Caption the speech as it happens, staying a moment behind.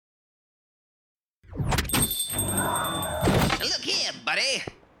Here, buddy.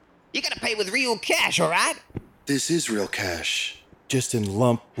 You gotta pay with real cash, all right? This is real cash, just in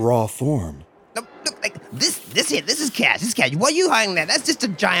lump raw form. Look, like this is cash. This is cash. What are you hiding there? That's just a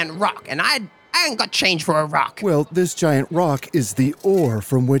giant rock, and I ain't got change for a rock. Well, this giant rock is the ore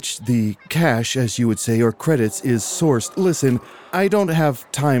from which the cash, as you would say, or credits, is sourced. Listen, I don't have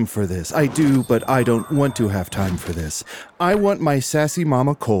time for this. I do, but I don't want to have time for this. I want my Sassy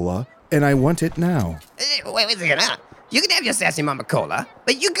Mama Cola, and I want it now. Wait a second. You can have your Sassy Mama Cola,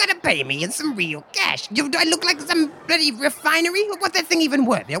 but you gotta pay me in some real cash. Do I look like some bloody refinery? What's that thing even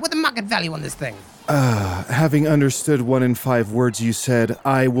worth? What's the market value on this thing? Having understood 1 in 5 words you said,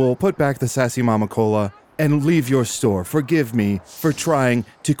 I will put back the Sassy Mama Cola and leave your store. Forgive me for trying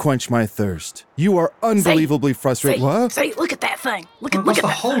to quench my thirst. You are unbelievably frustrated. What? Say, look at that thing. Look at What's the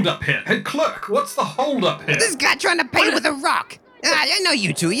that hold up here? Hey, clerk, what's the hold up here? This guy trying to pay with a rock. I know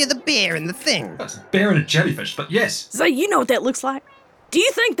you two. You're the bear and the thing. That's a bear and a jellyfish, but yes. Say, you know what that looks like? Do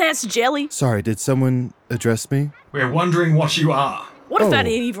you think that's jelly? Sorry, did someone address me? We're wondering what you are. What if that Oh.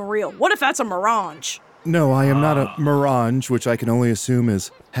 ain't even real? What if that's a mirage? No, I am not a mirage, which I can only assume is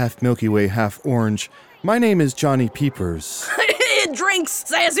half Milky Way, half orange. My name is Johnny Peepers. It drinks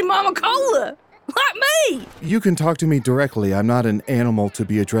Sassy Mama Cola. Like me. You can talk to me directly. I'm not an animal to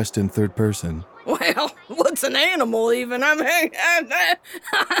be addressed in third person. Well, what's an animal even? I mean,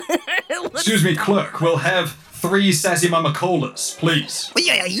 Excuse me, clerk, we'll have 3 Sassy Mama Colas, please. Well,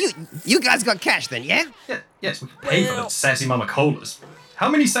 yeah, you guys got cash then, yeah? Yes, we can pay for the Sassy Mama Colas. How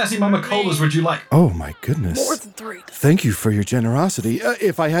many Sassy Mama Colas would you like? Oh, my goodness. More than 3. Thank you for your generosity.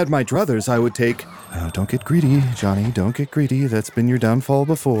 If I had my druthers, I would take... don't get greedy, Johnny. Don't get greedy. That's been your downfall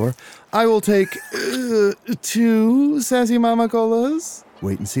before. I will take 2 Sassy Mama Colas.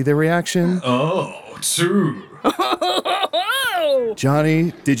 Wait and see their reaction. Oh, 2.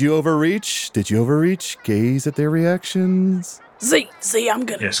 Johnny, did you overreach? Gaze at their reactions. Z, I'm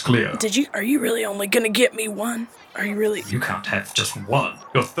gonna... Yes, Cleo. Are you really only gonna get me 1? Are you really... You can't have just 1.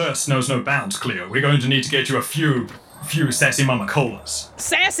 Your thirst knows no bounds, Cleo. We're going to need to get you a few Sassy Mama Colas.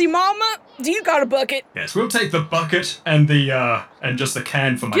 Sassy Mama? Do you got a bucket? Yes, we'll take the bucket and and just the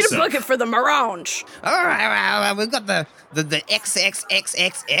can for myself. Get a bucket for the mirage. All right, we've got the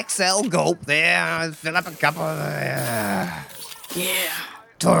XXXXXL gulp there. Fill up a couple of Yeah.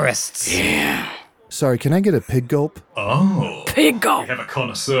 tourists. Yeah. Sorry, can I get a pig gulp? Oh. Pig We gulp. have a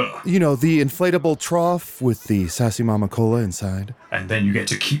connoisseur. You know, the inflatable trough with the Sassy Mama Cola inside. And then you get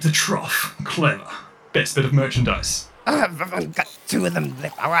to keep the trough. Clever. Best bit of merchandise. I've got 2 of them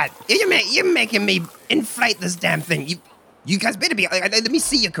left. All right, you're making me inflate this damn thing. You guys better be. Let me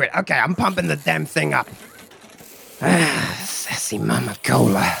see your credit. Okay, I'm pumping the damn thing up. Sassy Mama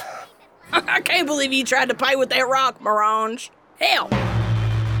Cola. I can't believe you tried to pay with that rock, mirage. Hell.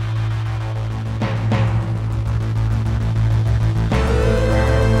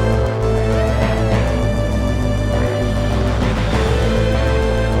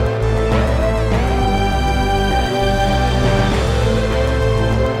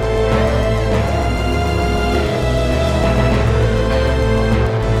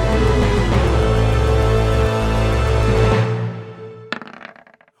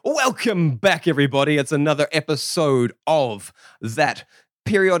 Welcome back, everybody. It's another episode of that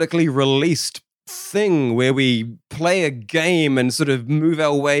periodically released thing where we play a game and sort of move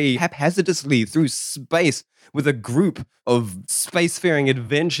our way haphazardly through space with a group of spacefaring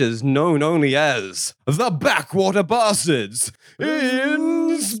adventures known only as the Backwater Bastards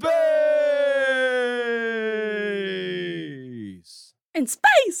in Space. In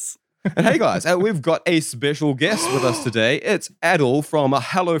space. And hey guys, we've got a special guest with us today. It's Adal from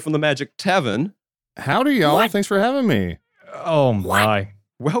Hello from the Magic Tavern. Howdy, y'all. What? Thanks for having me. Oh my.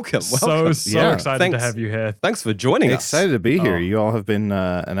 Welcome. So Yeah, excited thanks. to have you here. Thanks for joining us. Excited to be here. Oh. You all have been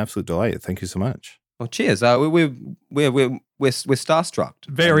an absolute delight. Thank you so much. Well, cheers. We're starstruck.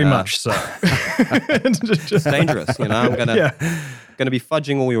 Very And, much so. It's dangerous, you know. I'm gonna be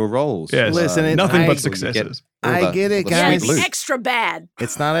fudging all your rolls. Yes. Listen, Nothing I- but successes. I get it, all the Yeah, sweet it's guys. loot. extra bad.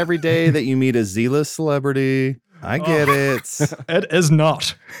 It's not every day that you meet a Z-list celebrity. I get it. It is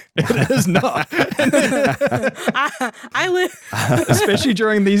not. It is not. I live. Especially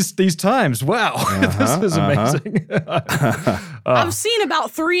during these times. Wow. This is amazing. I've seen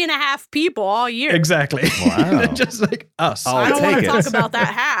about 3.5 people all year. Exactly. Wow. Just like us. I'll I don't want take to it. talk about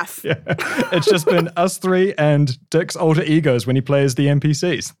that half. Yeah. It's just been us 3 and Dick's alter egos when he plays the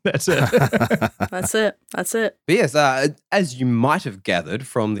NPCs. That's it. That's it. That's it. But yes, as you might have gathered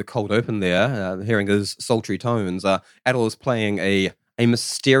from the cold open there, hearing his sultry tones, Adal is playing a a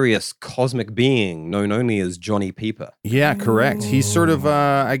mysterious cosmic being known only as Johnny Peeper. Yeah, correct. He's sort of,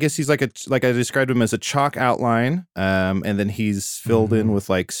 I guess he's like I described him as a chalk outline, and then he's filled in with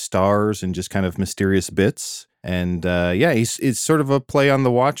like stars and just kind of mysterious bits. And it's sort of a play on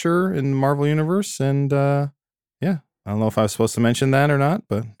the Watcher in the Marvel Universe. And I don't know if I was supposed to mention that or not,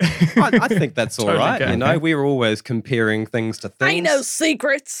 but I think that's all Totally right. okay. You know, we were always comparing things to things. Ain't no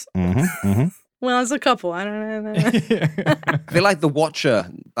secrets. Well, there's a couple. I don't know. I feel like the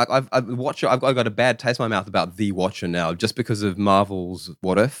Watcher. Like I've got a bad taste in my mouth about the Watcher now, just because of Marvel's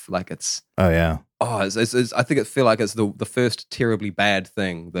What If. Like it's. oh yeah. I think it feel like it's the first terribly bad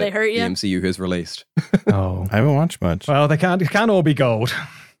thing that They hurt the ya? MCU has released. Oh. I haven't watched much. Well, they can't all be gold.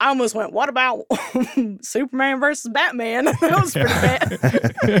 I almost went, what about Superman versus Batman? That was pretty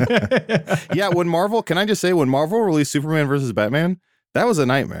bad. Yeah, when Marvel released Superman versus Batman, that was a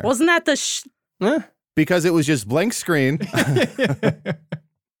nightmare. Wasn't that the Because it was just blank screen.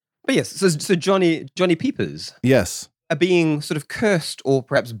 But yes, so Johnny Peepers, Yes. are being sort of cursed or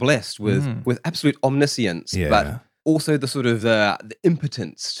perhaps blessed with absolute omniscience, Yeah. but also the sort of the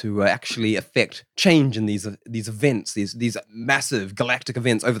impotence to actually affect change in these events, these massive galactic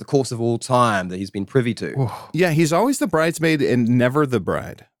events over the course of all time that he's been privy to. Yeah, he's always the bridesmaid and never the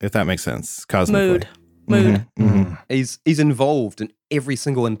bride, if that makes sense, cosmically. mood? He's involved in every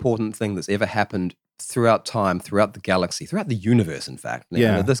single important thing that's ever happened throughout time, throughout the galaxy, throughout the universe, in fact.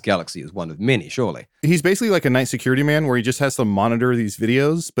 Yeah. And this galaxy is one of many, surely. He's basically like a night security man where he just has to monitor these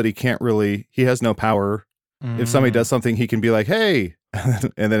videos, but he has no power. If somebody does something, he can be like, hey.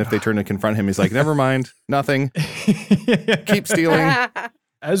 And then if they turn to confront him, he's like, never mind, nothing. Keep stealing.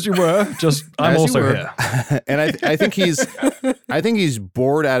 As you were, just I'm As you also were. here. And I think he's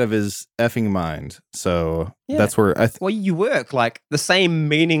bored out of his effing mind. So that's where Well, you work like the same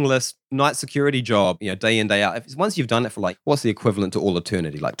meaningless night security job, day in, day out. Once you've done it for like, what's the equivalent to all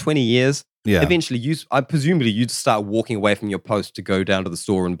eternity? Like 20 years? Yeah. Eventually, presumably you'd start walking away from your post to go down to the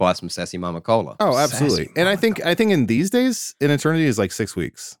store and buy some Sassy Mama Cola. Oh, absolutely. And I think in these days, an eternity is like 6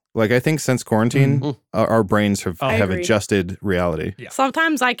 weeks. Like I think since quarantine, our brains have agree. adjusted reality. Yeah.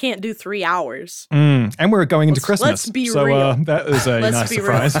 Sometimes I can't do 3 hours. And we're going into Christmas. let's be so, real. that is a Let's nice be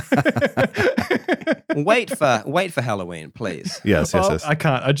real. surprise. Wait for Halloween, please. Yes, Well, yes. I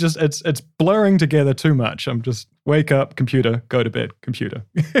can't. It's blurring together too much. I'm just wake up, computer, go to bed, computer.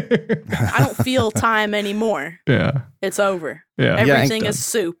 I don't feel time anymore. Yeah. It's over. Yeah. Everything Yeah, is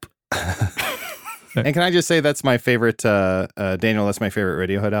soup. And can I just say that's my favorite, Daniel, that's my favorite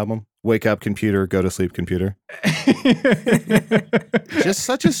Radiohead album. Wake up, computer, go to sleep, computer. Just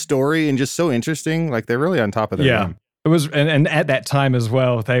such a story and just so interesting. Like they're really on top of their game. It was, and at that time as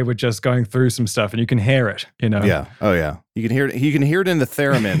well, they were just going through some stuff, and you can hear it. Yeah. Oh yeah. You can hear it. You can hear it in the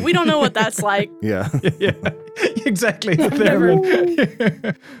theremin. We don't know what that's like. Yeah. Yeah, exactly. The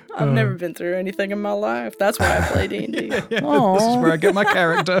theremin. I've never been through anything in my life. That's why I play D&D. This is where I get my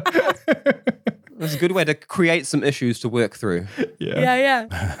character. That's a good way to create some issues to work through. Yeah.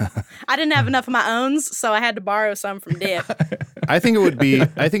 I didn't have enough of my own, so I had to borrow some from Dip. I think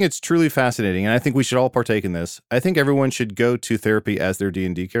it's truly fascinating, and I think we should all partake in this. I think everyone should go to therapy as their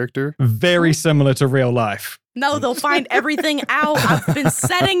D&D character. Very similar to real life. No, they'll find everything out. I've been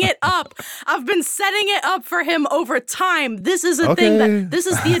setting it up. For him over time. This is a thing this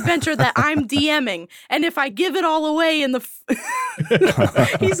is the adventure that I'm DMing. And if I give it all away in the,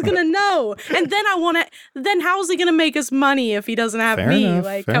 he's going to know. And then how's he going to make us money if he doesn't have Fair me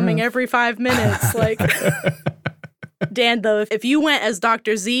enough, coming every 5 minutes? Like, Dan, though, if you went as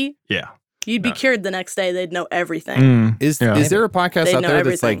Dr. Z, Yeah. you'd be cured the next day. They'd know everything. Is there a podcast They out know there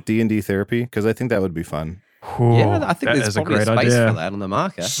that's everything. like D&D therapy? Because I think that would be fun. Yeah, I think that there's is a probably a great space idea. for that on the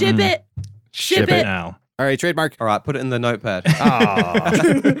market. Ship it. Ship it now. All right, trademark. All right, put it in the notepad.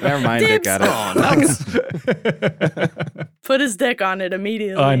 Never mind, Dick got it. Oh, nice. Put his dick on it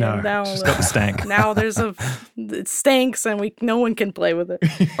immediately. I know. And now, She's got the stank. now it stinks and no one can play with it.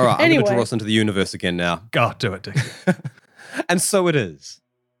 All right, I'm Anyway. going to draw us into the universe again now. God, do it, Dick. And so it is.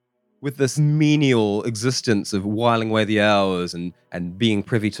 With this menial existence of whiling away the hours and being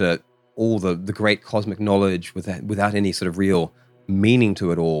privy to all the great cosmic knowledge without any sort of real meaning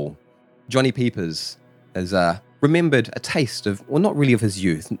to it all, Johnny Peepers has remembered a taste of, well, not really of his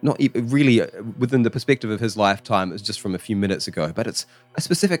youth, not really within the perspective of his lifetime. It's just from a few minutes ago, but it's a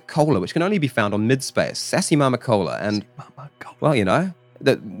specific cola which can only be found on Midspace, Sassy Mama Cola. And, well,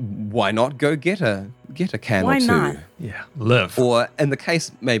 why not go get a can Why or two? not? Yeah, live. Or, and the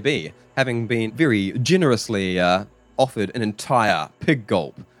case may be, having been very generously offered an entire pig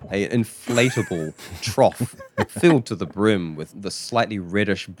gulp, an inflatable trough filled to the brim with the slightly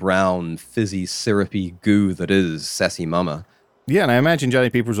reddish brown, fizzy, syrupy goo that is Sassy Mama. Yeah, and I imagine Johnny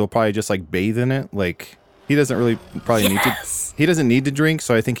Peepers will probably just like bathe in it. Like he doesn't really probably need to. He doesn't need to drink,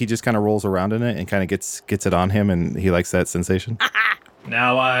 so I think he just kind of rolls around in it and kind of gets it on him, and he likes that sensation.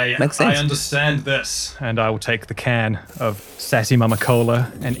 Now I understand this. And I will take the can of Sassy Mama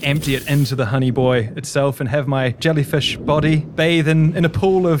Cola and empty it into the honey boy itself and have my jellyfish body bathe in a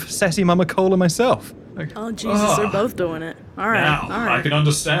pool of Sassy Mama Cola myself. Oh, Jesus, they're both doing it. All right, Now all right. I can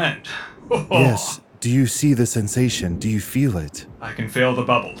understand. Yes. Do you see the sensation? Do you feel it? I can feel the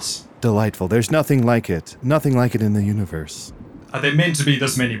bubbles. Delightful. There's nothing like it. Nothing like it in the universe. Are they meant to be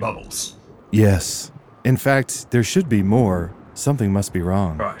this many bubbles? Yes. In fact, there should be more. Something must be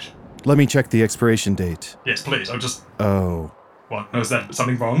wrong. Right. Let me check the expiration date. Yes, please. I'll just... Oh, What? No, is that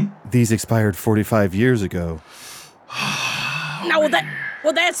something wrong? these expired 45 years ago. No,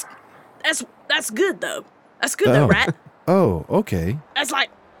 that's good though. That's good though, right? Oh, okay. That's like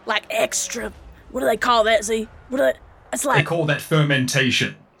extra. What do they call that? Z? It's They like call that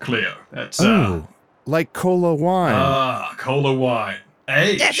fermentation, Cleo. That's, Oh, like cola wine. cola wine.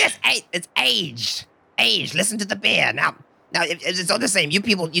 Aged. Yes, it's aged. Aged. Listen to the beer. Now, it's all the same. You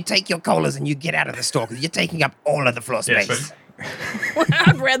people, you take your colas and you get out of the store because you're taking up all of the floor Yes, space.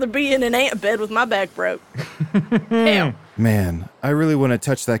 I'd rather be in an ant bed with my back broke. Hell. Man, I really want to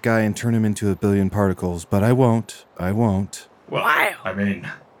touch that guy and turn him into a billion particles, but I won't. Well, Wow. I mean,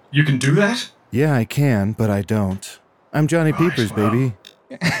 you can do that? Yeah, I can, but I don't. I'm Johnny Peepers, well. baby.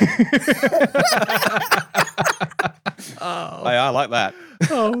 I like that.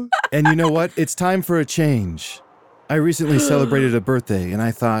 And you know what? It's time for a change. I recently celebrated a birthday, and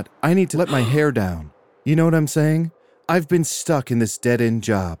I thought, I need to let my hair down. You know what I'm saying? I've been stuck in this dead-end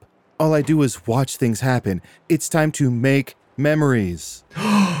job. All I do is watch things happen. It's time to make memories.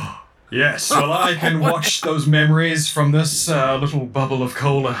 Yes, well, I can watch those memories from this little bubble of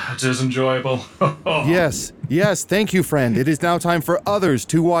cola. It is enjoyable. Yes, thank you, friend. It is now time for others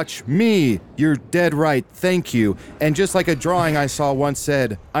to watch me. You're dead right, thank you. And just like a drawing I saw once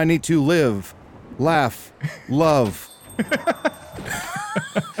said, I need to live, laugh, love.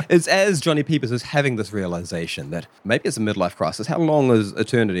 It's as Johnny Peepers is having this realization that maybe it's a midlife crisis. How long is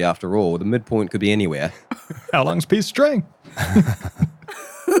eternity after all? The midpoint could be anywhere. How long's a piece of string?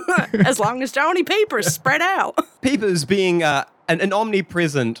 As long as Johnny Peepers spread out. Peepers being an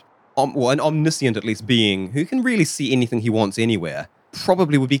omnipresent, an omniscient at least being who can really see anything he wants anywhere,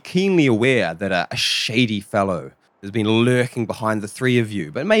 probably would be keenly aware that a shady fellow has been lurking behind the three of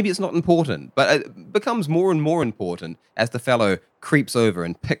you. But maybe it's not important, but it becomes more and more important as the fellow creeps over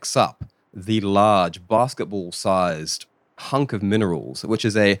and picks up the large basketball-sized hunk of minerals, which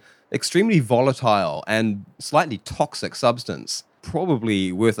is a extremely volatile and slightly toxic substance,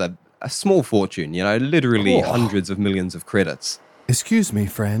 probably worth a small fortune, literally hundreds of millions of credits. Excuse me,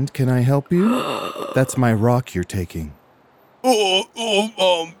 friend, can I help you? That's my rock you're taking.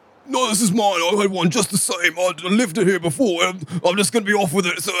 No, this is mine. I had one just the same. I lived it here before. I'm just going to be off with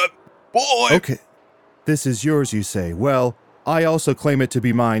it, so bye. Okay, this is yours, you say. Well, I also claim it to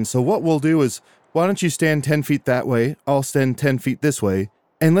be mine, so what we'll do is, why don't you stand 10 feet that way, I'll stand 10 feet this way,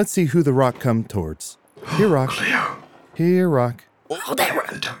 and let's see who the rock come towards. Here, rock. Cleo. Here, rock. Oh, that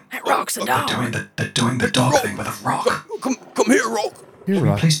rock's a dog. They're doing the dog thing with a rock. Come here, Rock. Here, Can we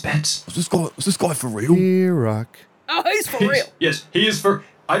rock. place bets? Is this guy for real? Here, rock. Oh, he's for real. Yes, he is for...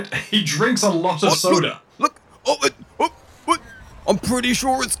 he drinks a lot of soda. Look. I'm pretty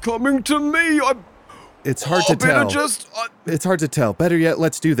sure it's coming to me. It's hard to tell. Just... It's hard to tell. Better yet,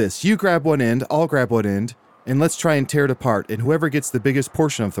 let's do this. You grab one end, I'll grab one end, and let's try and tear it apart, and whoever gets the biggest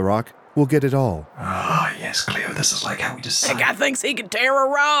portion of the rock will get it all. Ah, yes, Cleo, this is like how we That decide. guy thinks he can tear a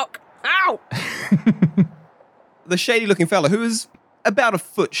rock. Ow! The shady-looking fellow, who is about a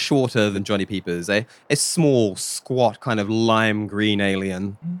foot shorter than Johnny Peepers, a small, squat, kind of lime green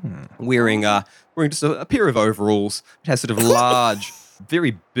alien, wearing just a pair of overalls. It has sort of large,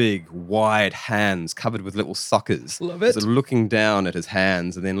 very big, wide hands covered with little suckers. Love it. Sort of looking down at his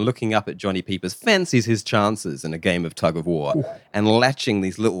hands and then looking up at Johnny Peepers, fancies his chances in a game of tug of war, and latching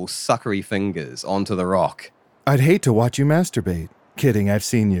these little suckery fingers onto the rock. I'd hate to watch you masturbate. Kidding, I've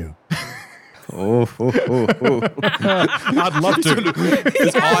seen you. Oh. I'd love to.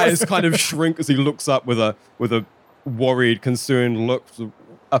 His eyes kind of shrink as he looks up with a worried, concerned look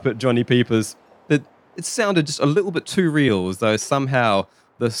up at Johnny Peepers. It sounded just a little bit too real, as though somehow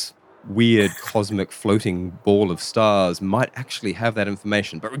this weird cosmic floating ball of stars might actually have that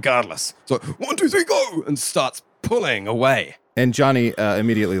information. But regardless, so 1, 2, 3, go, and starts pulling away. And Johnny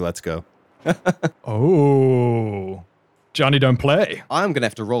immediately lets go. Oh. Johnny don't play. I'm going to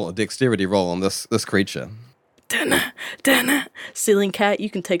have to roll a dexterity roll on this creature. Ceiling cat, you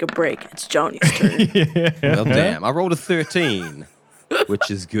can take a break. It's Johnny's turn. Well, damn. I rolled a 13,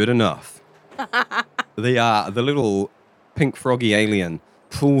 which is good enough. The little pink froggy alien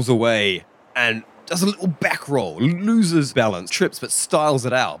pulls away and does a little back roll, loses balance, trips but styles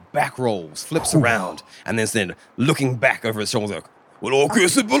it out, back rolls, flips around, and then looking back over his shoulder, like, well, I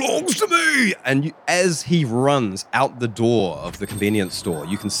guess it belongs to me. And as he runs out the door of the convenience store,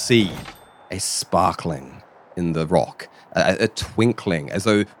 you can see a sparkling in the rock, a twinkling, as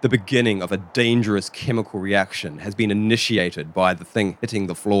though the beginning of a dangerous chemical reaction has been initiated by the thing hitting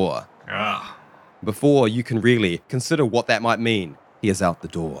the floor. Before you can really consider what that might mean, he is out the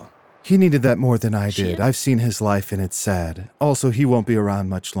door. He needed that more than I did. I've seen his life and it's sad. Also, he won't be around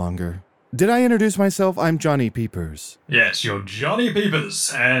much longer. Did I introduce myself? I'm Johnny Peepers. Yes, you're Johnny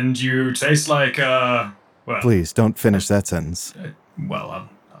Peepers, and you taste like, well... Please, don't finish that sentence.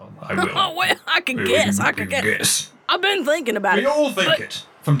 I will. Oh, well, I can guess. I've been thinking about it. We all think it.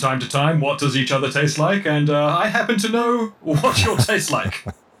 From time to time, what does each other taste like? And I happen to know what yours tastes like.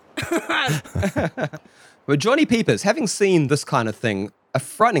 Well, Johnny Peepers, having seen this kind of thing a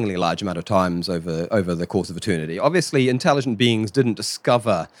frighteningly large amount of times over the course of eternity, obviously intelligent beings didn't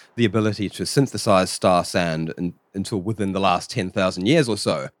discover the ability to synthesize star sand until within the last 10,000 years or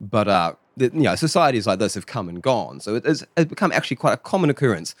so. But societies like this have come and gone. So it's become actually quite a common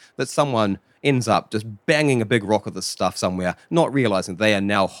occurrence that someone ends up just banging a big rock of this stuff somewhere, not realizing they are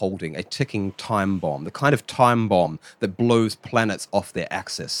now holding a ticking time bomb, the kind of time bomb that blows planets off their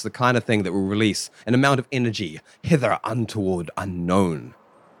axis, the kind of thing that will release an amount of energy hither untoward unknown.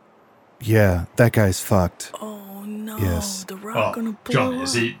 Yeah, that guy's fucked. Oh no, yes. The rock gonna blow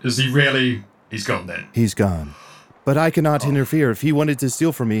Johnny, is he really... He's gone then? He's gone. But I cannot interfere. If he wanted to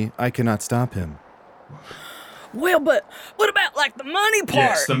steal from me, I cannot stop him. Well, but what about, like, the money part?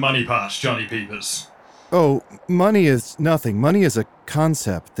 Yes, the money part, Johnny Peepers. Oh, money is nothing. Money is a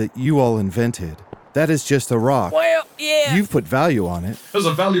concept that you all invented. That is just a rock. Well, yeah. You've put value on it. There's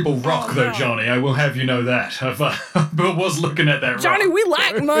a valuable rock, though, Johnny. I will have you know that. But was looking at that Johnny, rock. we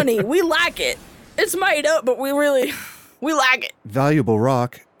like money. We like it. It's made up, but we like it. Valuable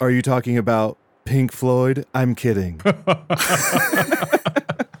rock? Are you talking about Pink Floyd? I'm kidding.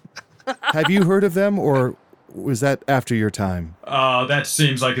 Have you heard of them, or was that after your time? That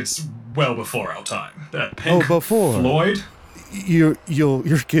seems like it's well before our time. That Pink before. Floyd? Your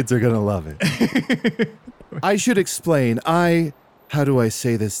kids are gonna love it. I should explain. How do I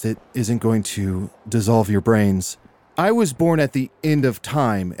say this that isn't going to dissolve your brains? I was born at the end of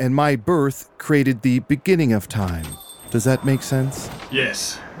time, and my birth created the beginning of time. Does that make sense?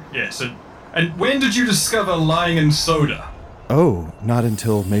 Yes. And when did you discover lying in soda? Oh, not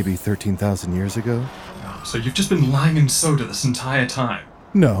until maybe 13,000 years ago. So you've just been lying in soda this entire time?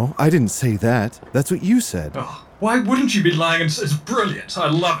 No, I didn't say that. That's what you said. Oh, why wouldn't you be lying in... It's brilliant. I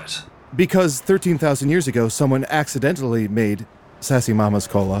love it. Because 13,000 years ago, someone accidentally made Sassy Mama's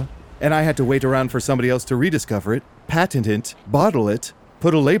Cola, and I had to wait around for somebody else to rediscover it, patent it, bottle it,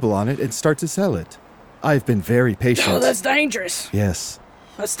 put a label on it, and start to sell it. I've been very patient. Oh, that's dangerous. Yes.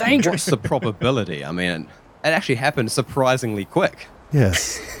 That's dangerous. What's the probability? I mean, it actually happened surprisingly quick.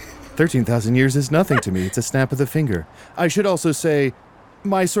 Yes. 13,000 years is nothing to me. It's a snap of the finger. I should also say,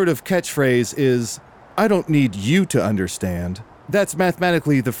 my sort of catchphrase is, I don't need you to understand. That's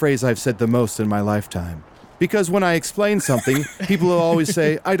mathematically the phrase I've said the most in my lifetime. Because when I explain something, people will always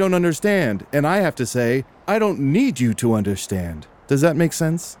say, I don't understand. And I have to say, I don't need you to understand. Does that make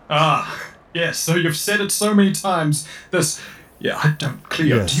sense? Yes, so you've said it so many times. Yeah, I don't...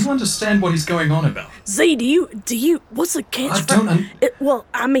 Cleo, Yes. Do you understand what he's going on about? Z, do you, what's the catchphrase?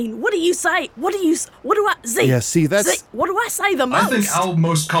 What do you say? What do I, Z? Yeah, see, that's... Z, what do I say the most? I think our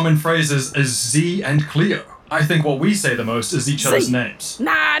most common phrase is Z and Cleo. I think what we say the most is each other's names.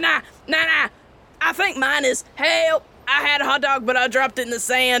 Nah. I think mine is, help, I had a hot dog, but I dropped it in the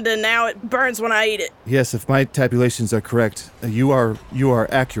sand, and now it burns when I eat it. Yes, if my tabulations are correct, you are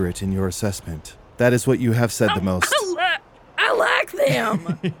accurate in your assessment. That is what you have said the most. I like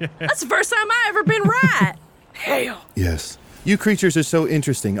them. That's the first time I ever been right. Hell. Yes. You creatures are so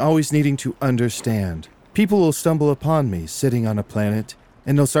interesting, always needing to understand. People will stumble upon me sitting on a planet,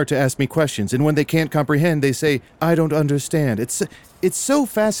 and they'll start to ask me questions, and when they can't comprehend, they say, I don't understand. It's so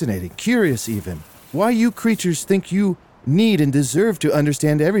fascinating, curious even. Why you creatures think you need and deserve to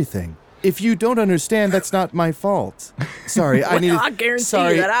understand everything. If you don't understand, that's not my fault. Sorry, I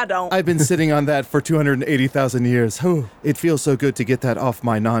guarantee you that I don't. I've been sitting on that for 280,000 years. It feels so good to get that off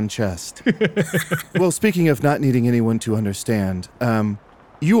my non-chest. Well, speaking of not needing anyone to understand,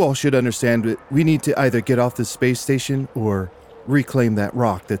 you all should understand that we need to either get off the space station or reclaim that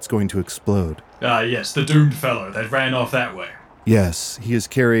rock that's going to explode. Yes, the doomed fellow that ran off that way. Yes, he is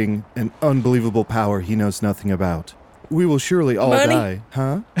carrying an unbelievable power he knows nothing about. We will surely all Money? die.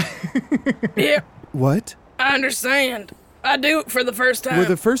 Huh? Yeah, What? I understand. I do it for the first time. Were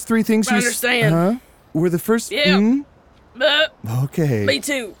the first three things I you understand. Huh? Were the first... Yeah. Okay. Me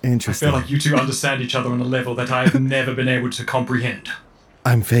too. I Interesting. feel like you two understand each other on a level that I've never been able to comprehend.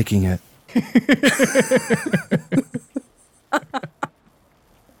 I'm faking it.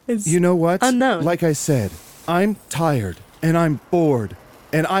 You know what? unknown. Like I said, I'm tired and I'm bored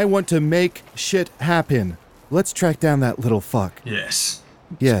and I want to make shit happen. Let's track down that little fuck. Yes.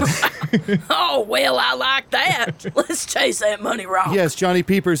 Yes. Oh, well, I like that. Let's chase that money rock. Yes, Johnny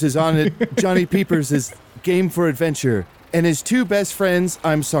Peepers is on it. Johnny Peepers is game for adventure. And his two best friends,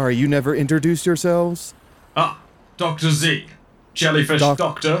 I'm sorry, you never introduced yourselves? Dr. Z. Jellyfish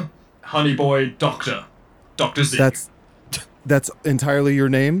Doctor. Honey Boy Doctor. Dr. Z. That's entirely your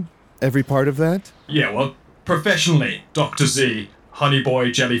name? Every part of that? Yeah, well, professionally, Dr. Z. Honey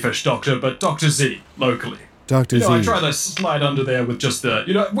Boy Jellyfish Doctor, but Dr. Z, locally. Dr. Z. I try to slide under there with just the,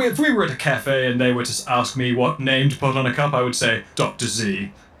 if we were at a cafe and they were to ask me what name to put on a cup, I would say Dr.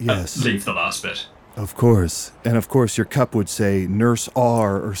 Z. Yes. Leave the last bit. Of course. And of course your cup would say Nurse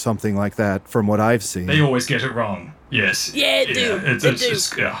R or something like that from what I've seen. They always get it wrong. Yes. Yeah, it do.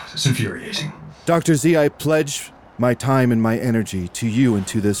 It's infuriating. Dr. Z, I pledge my time and my energy to you and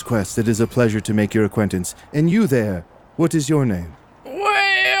to this quest. It is a pleasure to make your acquaintance. And you there, what is your name?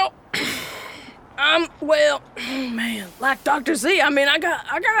 Well, oh man, like Dr. Z. I mean, I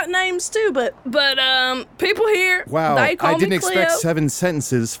got names too, but people here, Wow, they call I didn't me Cleo. expect 7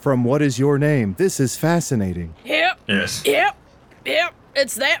 sentences from what is your name. This is fascinating. Yep. Yes. Yep.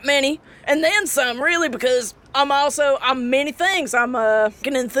 It's that many, and then some, really, because I'm many things. I'm an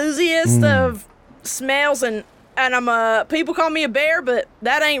enthusiast of smells, and people call me a bear, but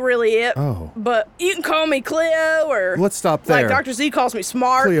that ain't really it. Oh. But you can call me Cleo, or Let's stop there. like Dr. Z calls me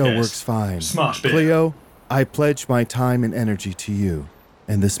smart. Cleo Yes. works fine. Smart bear. Cleo, I pledge my time and energy to you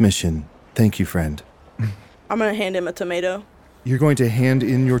and this mission. Thank you, friend. I'm gonna hand him a tomato. You're going to hand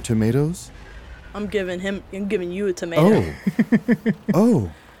in your tomatoes? I'm giving you a tomato. Oh,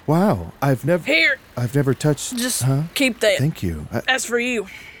 wow. I've Here, never touched. just Huh? keep that. Thank you. That's for you.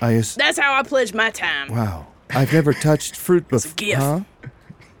 That's how I pledge my time. Wow. I've never touched fruit before. It's a gift. Huh?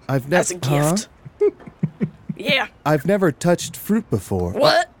 That's a gift. Yeah. I've never touched fruit before.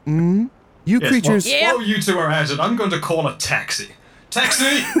 What? You Yes, creatures. Yeah. While you two are at it, I'm going to call a taxi.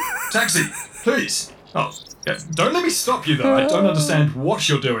 Taxi! Taxi, please. Oh, yeah, don't let me stop you, though. I don't understand what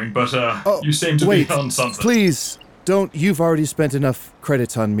you're doing, but you seem to Wait, be on something. please don't. You've already spent enough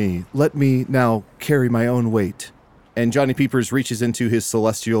credits on me. Let me now carry my own weight. And Johnny Peepers reaches into his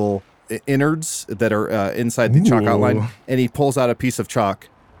celestial innards that are inside the chalk outline, and he pulls out a piece of chalk.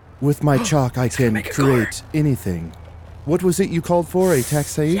 With my chalk, I can create anything. What was it you called for? A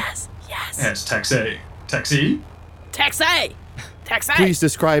taxi? Yes. Yes, taxi. Taxi? Taxi. Please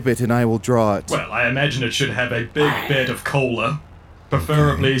describe it, and I will draw it. Well, I imagine it should have a big bed of cola,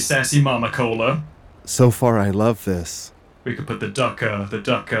 preferably sassy mama cola. So far, I love this. We could put the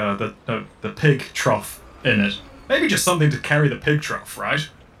pig trough in it. Maybe just something to carry the pig trough, right?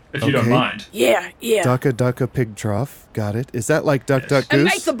 If you don't Okay. mind. Yeah. Ducka pig trough. Got it. Is that like duck duck And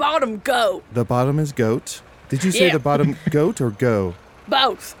goose? make the bottom go. The bottom is goat. Did you say Yeah. the bottom goat or go?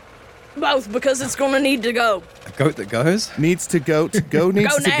 Both, because it's gonna need to go. A goat that goes? Needs to goat. Go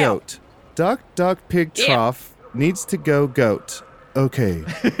needs Go to now. goat. Duck pig Yeah. trough needs to go goat. Okay,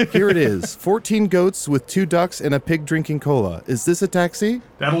 here it is. 14 goats with 2 ducks and a pig drinking cola. Is this a taxi?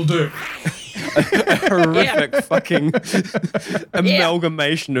 That'll do. Horrific fucking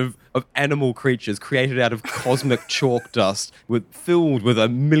amalgamation of animal creatures created out of cosmic chalk dust filled with a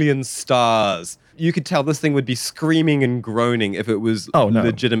million stars. You could tell this thing would be screaming and groaning if it was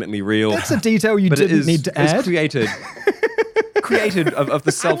legitimately real. That's a detail you But it didn't is, need to add. It's created of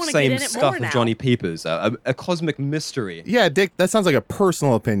the self-same get in it stuff more of now. Johnny Peepers, a cosmic mystery. Yeah, Dick, that sounds like a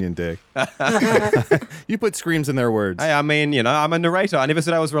personal opinion, Dick. You put screams in their words. Hey, I mean, I'm a narrator. I never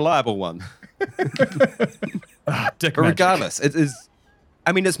said I was a reliable one. Dick But magic. regardless, it is.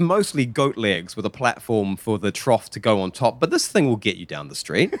 I mean, it's mostly goat legs with a platform for the trough to go on top, but this thing will get you down the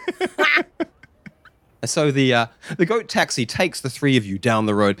street. So the goat taxi takes the 3 of you down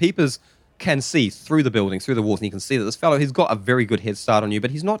the road. Peepers can see through the buildings, through the walls, and you can see that this fellow, he's got a very good head start on you,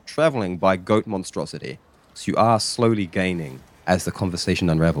 but he's not traveling by goat monstrosity. So you are slowly gaining as the conversation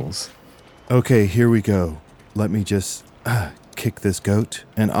unravels. Okay, here we go. Let me just kick this goat,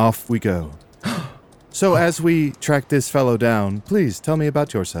 and off we go. So as we track this fellow down, please tell me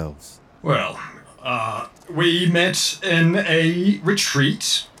about yourselves. Well, We met in a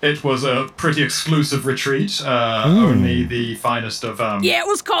retreat. It was a pretty exclusive retreat. Only the finest of... Yeah, it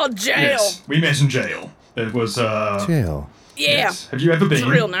was called jail. Yes, we met in jail. It was... Jail. Yeah. Yes. Have you ever been? It's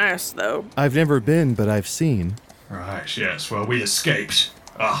real nice, though. I've never been, but I've seen. Right, yes. Well, we escaped.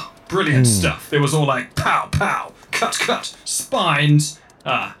 Ah, brilliant stuff. There was all like pow, pow, cut, cut, spines.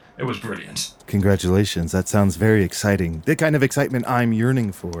 It was brilliant. Congratulations. That sounds very exciting. The kind of excitement I'm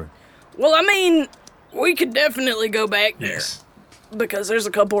yearning for. Well, I mean, we could definitely go back there. Yes. Because there's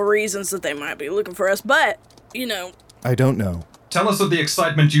a couple of reasons that they might be looking for us, but, you know... I don't know. Tell us of the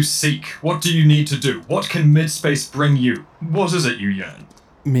excitement you seek. What do you need to do? What can mid-space bring you? What is it you yearn?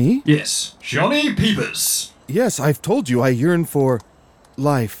 Me? Yes, Johnny Peepers. Yes, I've told you I yearn for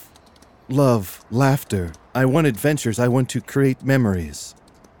life, love, laughter. I want adventures. I want to create memories.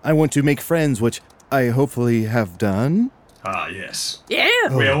 I want to make friends, which I hopefully have done. Ah, yes.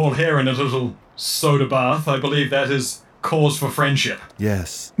 Yeah. We are all here in a little soda bath. I believe that is cause for friendship.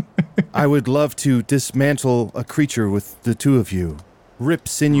 Yes. I would love to dismantle a creature with the two of you. Rip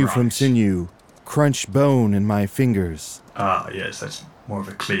sinew from Right. sinew. Crunch bone in my fingers. Ah, yes, that's more of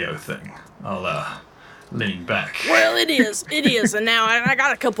a Cleo thing. I'll, lean back. Well, it is. It is. And now I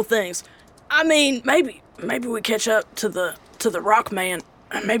got a couple things. I mean, maybe we catch up to the Rock Man.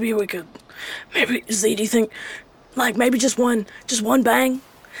 And maybe we could... Maybe, Z, do you think... Like, maybe just one bang?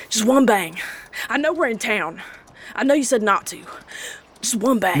 Just one bang. I know we're in town. I know you said not to. Just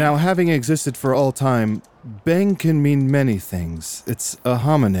one bang. Now, having existed for all time, bang can mean many things. It's a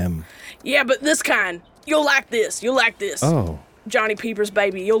homonym. Yeah, but this kind. You'll like this. You'll like this. Oh. Johnny Peepers,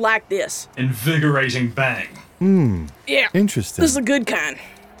 baby. You'll like this. Invigorating bang. Yeah. Interesting. This is a good kind.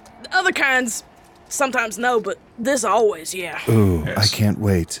 The other kinds, sometimes no, but this always, yeah. Ooh, Yes. I can't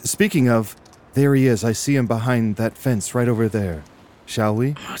wait. Speaking of, there he is. I see him behind that fence right over there. Shall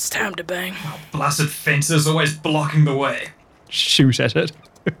we? Oh, it's time to bang. Blasted fences always blocking the way. Shoot at it.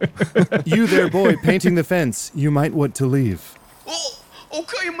 You there, boy, painting the fence. You might want to leave. Oh,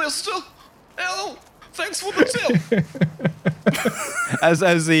 okay, mister. Hello. Thanks for the tip. As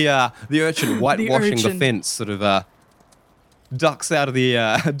the urchin whitewashing the urchin. fence sort of ducks out of the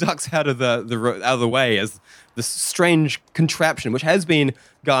out of the way as this strange contraption, which has been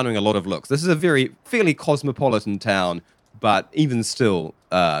garnering a lot of looks. This is a fairly cosmopolitan town, but even still,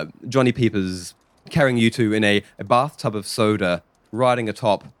 Johnny Peepers carrying you two in a bathtub of soda, riding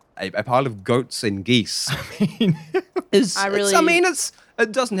atop a pile of goats and geese.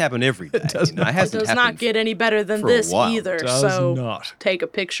 It doesn't happen every day. It does not. It hasn't Does happened not get any better than for a this while. either. Does so not. take a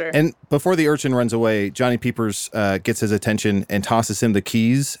picture. And before the urchin runs away, Johnny Peepers gets his attention and tosses him the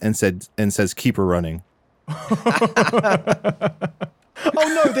keys and says, "Keep her running."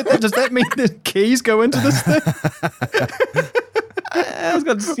 Oh no, does that mean the keys go into this thing? It's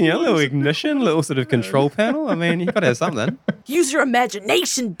got a little ignition, little sort of control panel. I mean, you've got to have something. Use your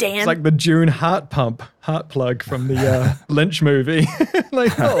imagination, Dan. It's like the June heart plug from the Lynch movie.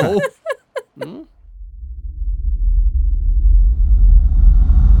 Like, oh.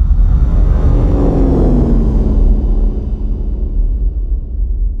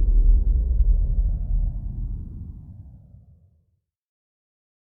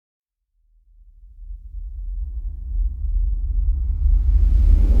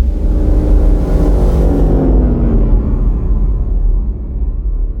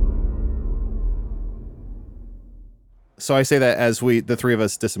 So I say that as the three of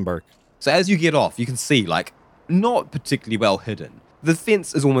us disembark. So as you get off, you can see, like, not particularly well hidden. The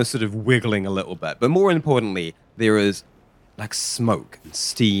fence is almost sort of wiggling a little bit, but more importantly, there is, like, smoke and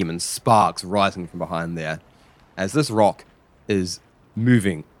steam and sparks rising from behind there, as this rock is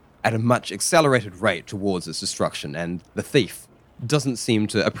moving at a much accelerated rate towards its destruction, and the thief doesn't seem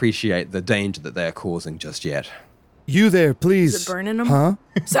to appreciate the danger that they are causing just yet. You there, please. Is it burning them? Huh?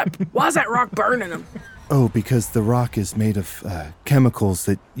 Why is that rock burning them? Oh, because the rock is made of chemicals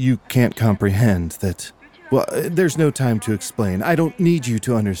that you can't comprehend, well, there's no time to explain. I don't need you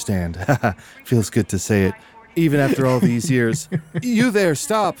to understand. Feels good to say it, even after all these years. You there,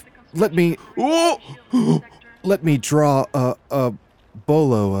 stop. Let me draw a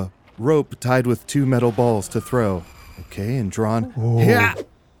bolo, a rope tied with two metal balls to throw. Okay, and drawn. Yeah.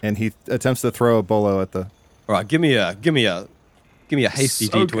 And he attempts to throw a bolo at the... All right, give me a hasty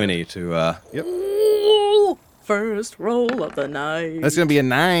So D20 to Ooh, first roll of the night. That's going to be a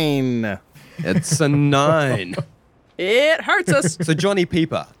 9. It's a 9. It hurts us. So Johnny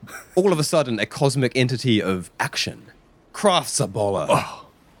Peeper, all of a sudden a cosmic entity of action, crafts a bolo,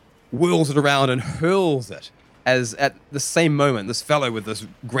 whirls it around and hurls it, as at the same moment this fellow with this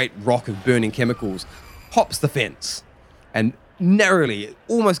great rock of burning chemicals hops the fence and narrowly,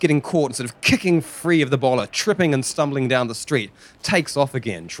 almost getting caught and sort of kicking free of the bola, tripping and stumbling down the street, takes off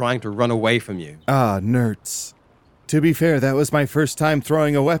again, trying to run away from you. Ah, nerds. To be fair, that was my first time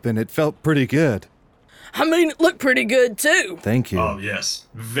throwing a weapon. It felt pretty good. I mean, it looked pretty good, too. Thank you. Oh, yes.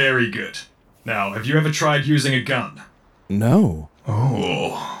 Very good. Now, have you ever tried using a gun? No.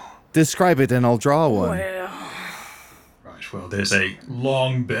 Oh. Describe it and I'll draw one. Well, Right, well, there's a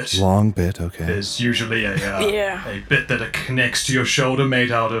long bit. Long bit, okay. There's usually a Yeah. a bit that connects to your shoulder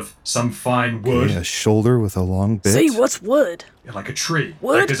made out of some fine wood. Okay, a shoulder with a long bit. see, what's wood? Yeah, like a tree.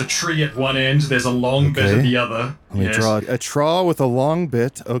 Wood? Like there's a tree at one end, there's a long bit at Okay. the other. Let me draw a traw with a long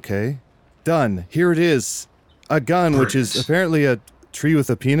bit. Okay. Done. Here it is. A gun, which is Brilliant. apparently a tree with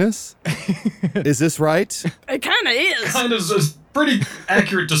a penis. Is this right? It kind of is. Kind of a pretty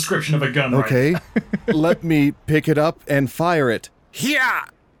accurate description of a gun, Okay. right? Let me pick it up and fire it. Yeah.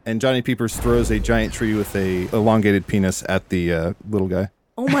 And Johnny Peepers throws a giant tree with a elongated penis at the little guy.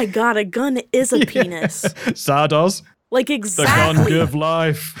 Oh my god, a gun is a penis. Sardos, Like the exactly. gun give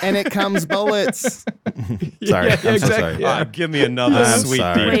life. And it comes bullets. Sorry. I'm so sorry. Ah, give me another I'm sweet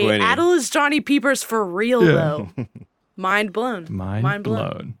sorry. D20. Wait, Adal is Johnny Peepers for real though. Mind blown. Mind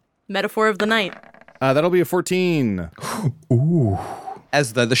blown. Metaphor of the night. That'll be a 14.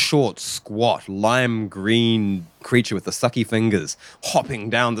 As the short, squat, lime green creature with the sucky fingers hopping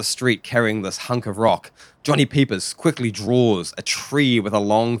down the street carrying this hunk of rock, Johnny Peepers quickly draws a tree with a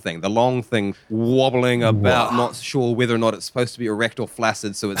long thing. The long thing wobbling about, not sure whether or not it's supposed to be erect or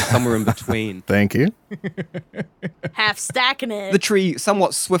flaccid, so it's somewhere in between. Thank you. Half stacking it. The tree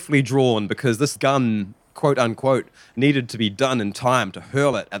somewhat swiftly drawn because this gun, quote unquote, needed to be done in time to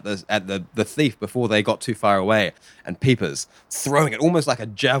hurl it at the thief before they got too far away. And Peepers, throwing it almost like a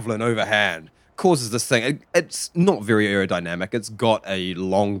javelin overhand, causes this thing. It's not very aerodynamic. It's got a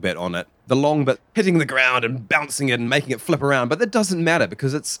long bit on it. The long bit hitting the ground and bouncing it and making it flip around, but that doesn't matter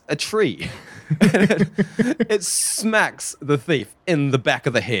because it's a tree. It smacks the thief in the back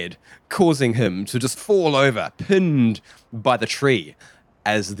of the head, causing him to just fall over, pinned by the tree,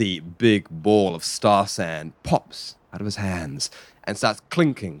 as the big ball of star sand pops out of his hands and starts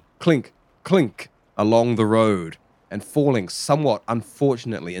clinking, clink, clink along the road and falling somewhat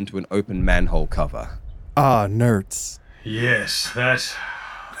unfortunately into an open manhole cover. Ah, nerds. Yes, that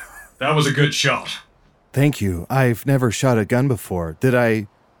was a good shot. Thank you. I've never shot a gun before. Did I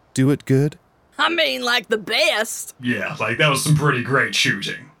do it good? I mean, like the best. Yeah, like that was some pretty great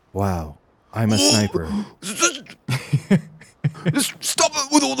shooting. Wow. I'm a sniper. Just stop it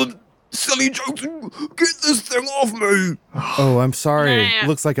with all the silly jokes and get this thing off me. Oh, I'm sorry. Nah.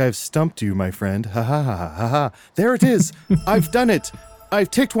 Looks like I've stumped you, my friend. Ha ha ha ha ha. There it is. I've done it. I've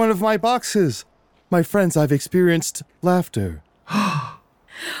ticked one of my boxes. My friends, I've experienced laughter.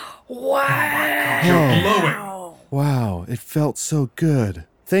 Wow. You're glowing. Wow, it felt so good.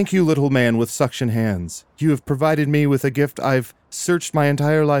 Thank you, little man with suction hands. You have provided me with a gift I've searched my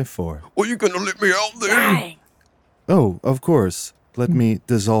entire life for. Are you gonna let me out then? Dang. Oh, of course. Let me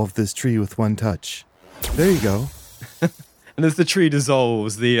dissolve this tree with one touch. There you go. And as the tree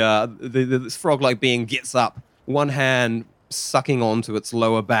dissolves, this frog-like being gets up, one hand sucking onto its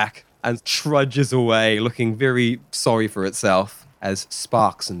lower back and trudges away, looking very sorry for itself as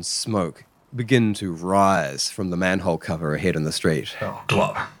sparks and smoke begin to rise from the manhole cover ahead in the street. Oh,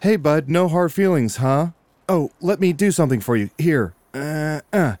 Glub. Hey, bud, no hard feelings, huh? Oh, let me do something for you. Here.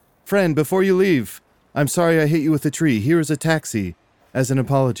 Friend, before you leave, I'm sorry I hit you with a tree. Here is a taxi as an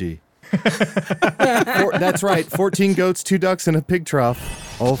apology. That's right. 14 goats, 2 ducks, and a pig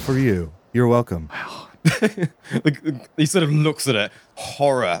trough. All for you. You're welcome. He sort of looks at it,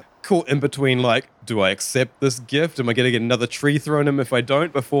 horror, caught in between like, do I accept this gift? Am I going to get another tree thrown at him if I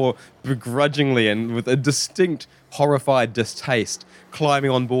don't? Before begrudgingly and with a distinct horrified distaste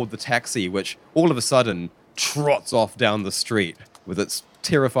climbing on board the taxi, which all of a sudden trots off down the street with its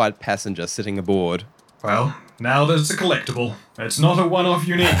terrified passenger sitting aboard. Well, now that it's a collectible, it's not a one-off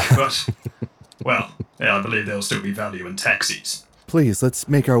unique, but, well, yeah, I believe there'll still be value in taxis. Please, let's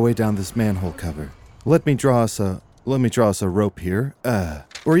make our way down this manhole cover. Let me draw us a rope here.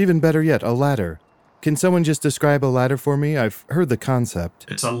 Or even better yet, a ladder. Can someone just describe a ladder for me? I've heard the concept.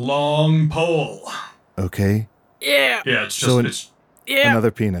 It's a long pole. Okay. Yeah. Yeah, it's just, So Yeah.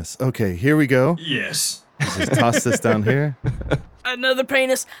 Another penis. Okay, here we go. yes. Just toss this down here. Another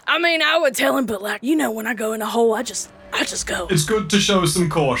penis. I mean, I would tell him, but like, you know, when I go in a hole, I just go. It's good to show some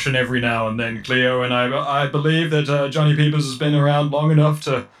caution every now and then, Cleo, and I believe that Johnny Peepers has been around long enough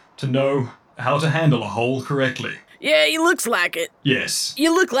to know how to handle a hole correctly. Yeah, he looks like it. Yes.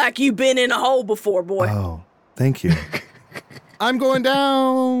 You look like you've been in a hole before, boy. Oh, thank you. I'm going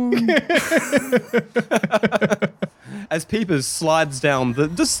down. As Peepers slides down the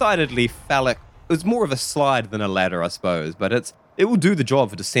decidedly phallic, it's more of a slide than a ladder, I suppose, but it will do the job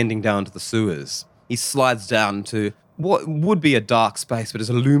for descending down to the sewers. He slides down to what would be a dark space, but is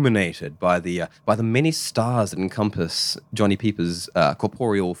illuminated by the many stars that encompass Johnny Peepers'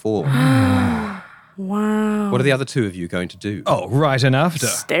 corporeal form. Wow. What are the other two of you going to do? Oh, right and after.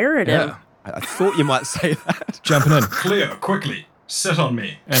 Stare at him. Yeah. I thought you might say that. Jumping in. Cleo, quickly, sit on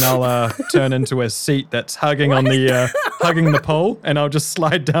me. And I'll turn into a seat that's hugging on the hugging the pole, and I'll just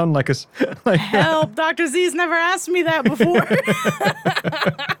slide down like a Help, Dr. Z's never asked me that before.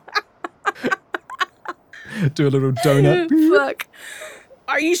 do a little donut. Fuck.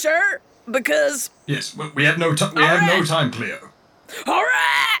 Are you sure? Because Yes, we have no time. We have no time, Cleo. all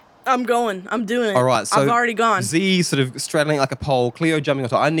right, I'm going. I'm doing it. All right, so I've already gone. Z sort of straddling like a pole, Cleo jumping on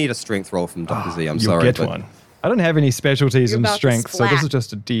top. I need a strength roll from Dr. Z. I'm You'll sorry. get but one. I don't have any specialties You're in about to strength, so this splat. is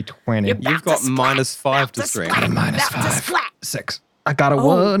just a D20. You've got -5 to strength. -5. 6. I got a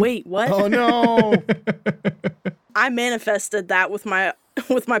Oh, 1. wait, what? Oh no. I manifested that with my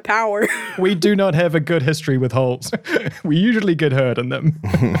power. We do not have a good history with holes. We usually get hurt in them.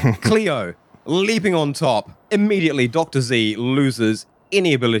 Cleo, leaping on top. Immediately, Dr. Z loses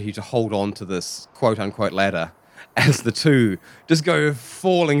any ability to hold on to this quote-unquote ladder as the two just go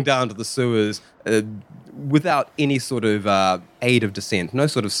falling down to the sewers without any sort of aid of descent, no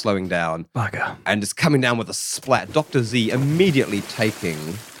sort of slowing down. Bugger. And just coming down with a splat. Dr. Z immediately taking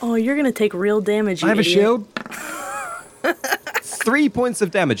Oh, you're gonna take real damage. I have a idiot. shield. 3 points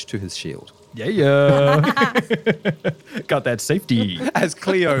of damage to his shield. Yeah. Got that safety. As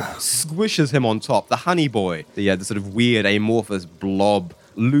Cleo squishes him on top, the honey boy, the sort of weird amorphous blob,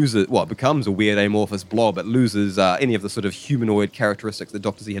 becomes a weird amorphous blob. It loses any of the sort of humanoid characteristics that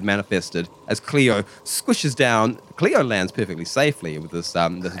Dr. Z had manifested. As Cleo squishes down, Cleo lands perfectly safely with this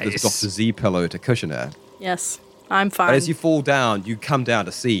Dr. Z pillow to cushion her. Yes, I'm fine. But as you fall down, you come down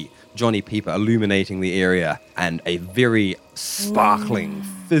to see Johnny Peeper illuminating the area and a very sparkling,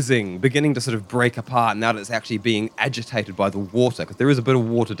 fizzing, beginning to sort of break apart now that it's actually being agitated by the water, because there is a bit of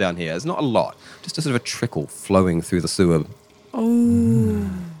water down here. It's not a lot, just a sort of a trickle flowing through the sewer.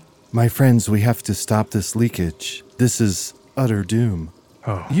 My friends, we have to stop this leakage. This is utter doom.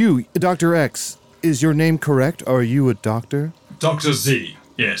 Oh. You, Dr. X, is your name correct? Are you a doctor? Dr. Z.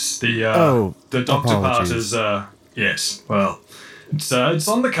 Yes, the doctor part is, yes, well, it's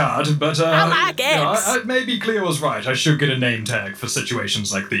on the card, but, I like X. maybe Cleo was right. I should get a name tag for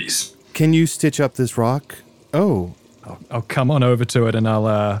situations like these. Can you stitch up this rock? Oh. I'll come on over to it and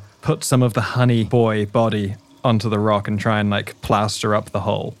I'll put some of the honey boy body onto the rock and try and like plaster up the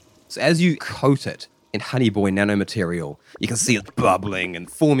hole. So as you coat it in honey boy nanomaterial, you can see it bubbling and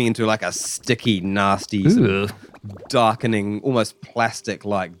forming into like a sticky, nasty, sort of darkening, almost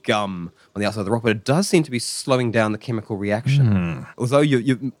plastic-like gum on the outside of the rock, but it does seem to be slowing down the chemical reaction. Although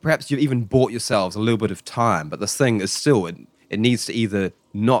perhaps you've even bought yourselves a little bit of time, but this thing is still, it needs to either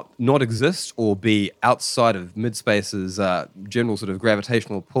not exist or be outside of Midspace's general sort of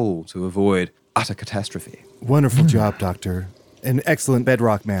gravitational pull to avoid utter catastrophe. Wonderful job, Doctor. An excellent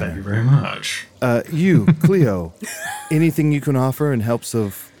bedrock manner. Thank you very much. You, Cleo, anything you can offer in helps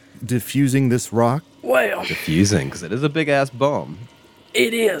of diffusing this rock? Well, Diffusing, because it is a big-ass bomb.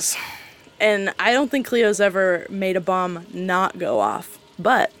 it is. And I don't think Cleo's ever made a bomb not go off,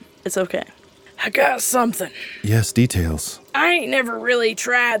 but it's okay. I got something. Yes, details. I ain't never really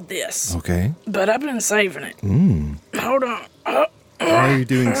tried this, Okay. but I've been saving it. Hold on. Why are you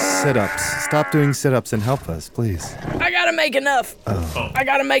doing sit-ups? Stop doing sit-ups and help us, please. I gotta make enough. I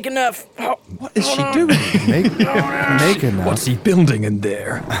gotta make enough. Oh, What is she doing? Make enough. What's he building in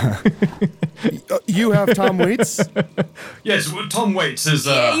there? You have Tom Waits? Yes, well, Tom Waits is,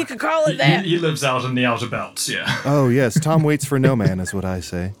 yeah, you could call it that. he lives out in the outer belts, yeah. Oh, yes. Tom waits for no man is what I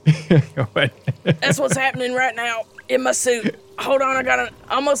say. That's what's happening right now in my suit. Hold on,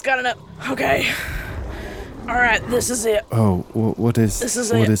 almost got enough. Okay. All right, this is it. Oh, what is This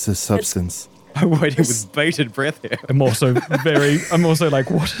is what it. is this substance? I'm waiting with bated breath here. I'm also like,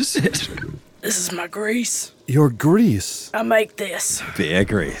 what is it? This is my grease. Your grease. I make this. Bear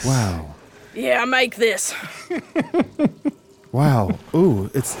grease. Wow. Yeah, I make this. Wow. Ooh,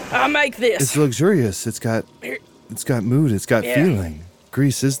 it's I make this. luxurious. It's got mood. It's got Yeah. feeling.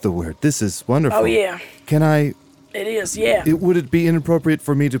 Grease is the word. This is wonderful. Oh, yeah. Can I? It is, yeah. Would it be inappropriate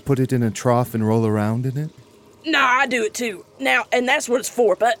for me to put it in a trough and roll around in it? No, I do it too. Now, and that's what it's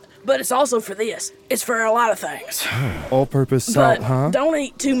for, but it's also for this. It's for a lot of things. All-purpose salt, But huh? don't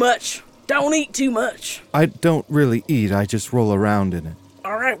eat too much. Don't eat too much. I don't really eat. I just roll around in it.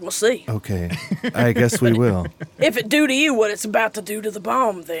 All right. right, we'll see. Okay, I guess we will. If it do to you what it's about to do to the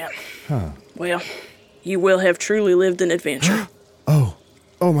bomb, then, well, you will have truly lived an adventure. Oh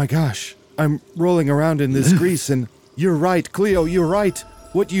my gosh. I'm rolling around in this grease, and you're right, Cleo, you're right.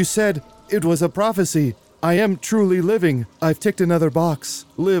 What you said, it was a prophecy. I am truly living. I've ticked another box.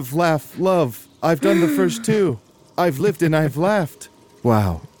 Live, laugh, love. I've done the first two. I've lived and I've laughed.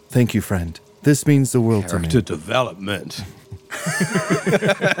 Wow. Thank you, friend. This means the world to me. Character development.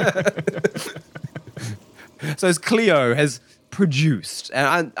 So as Cleo has produced,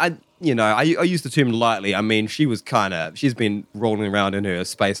 and I use the term lightly. I mean, she's been rolling around in her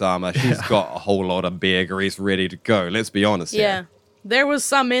space armor. She's got a whole lot of bear grease ready to go. Let's be honest here. Yeah. There was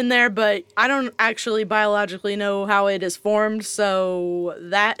some in there, but I don't actually biologically know how it is formed, so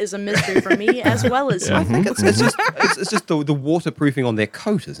that is a mystery for me as well as you. I think it's just the waterproofing on their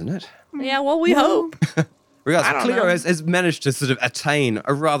coat, isn't it? Yeah, well, we hope. Regardless, Cleo has managed to sort of attain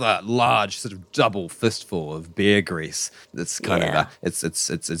a rather large sort of double fistful of bear grease. It's kind of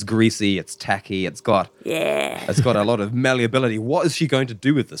it's greasy, it's tacky, it's got a lot of malleability. What is she going to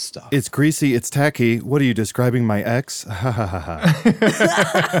do with this stuff? It's greasy, it's tacky. What are you describing, my ex? Ha ha ha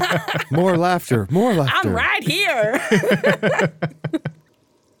ha. More laughter. I'm right here.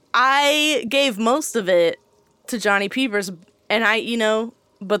 I gave most of it to Johnny Peepers, and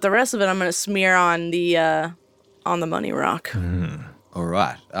but the rest of it I'm going to smear on the money rock. All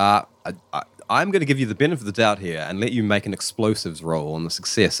right. I'm going to give you the benefit of the doubt here and let you make an explosives roll on the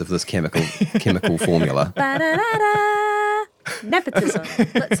success of this chemical formula. Nepotism.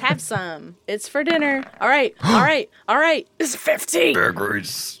 Let's have some. It's for dinner. All right. It's 15. Bear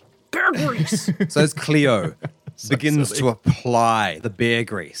grease. So as Cleo begins to apply the bear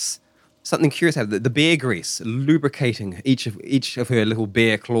grease, something curious happened. The bear grease lubricating each of her little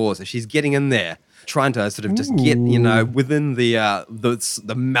bear claws as she's getting in there, trying to sort of just get within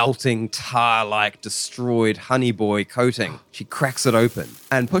the melting tar-like destroyed honey boy coating. She cracks it open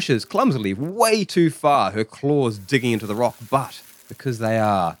and pushes clumsily way too far, her claws digging into the rock. But because they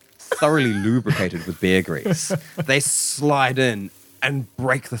are thoroughly lubricated with bear grease, they slide in and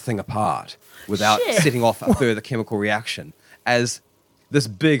break the thing apart without setting off a further chemical reaction. As this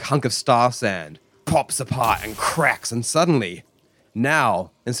big hunk of star sand pops apart and cracks, and suddenly,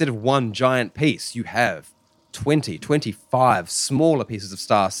 now, instead of one giant piece, you have 25 smaller pieces of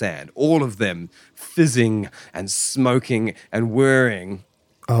star sand, all of them fizzing and smoking and whirring.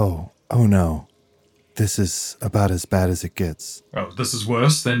 Oh no. This is about as bad as it gets. Oh, this is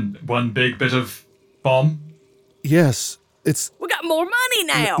worse than one big bit of bomb? Yes, We got more money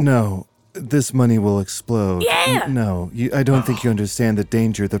now. No. This money will explode. Yeah. No, I don't think you understand the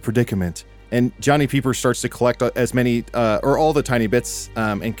danger, the predicament. And Johnny Peeper starts to collect as many, or all the tiny bits,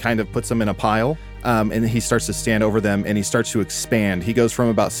 and kind of puts them in a pile. And he starts to stand over them, and he starts to expand. He goes from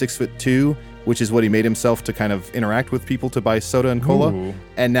about 6'2", which is what he made himself to kind of interact with people to buy soda and cola. Ooh.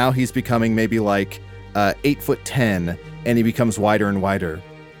 And now he's becoming maybe like 8'10", and he becomes wider and wider.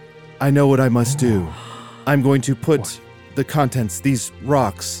 I know what I must do. I'm going to put the contents, these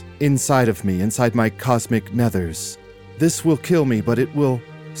rocks, inside of me, inside my cosmic nethers. This will kill me, but it will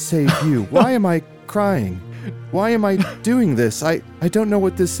save you. Why am I crying? Why am I doing this? I don't know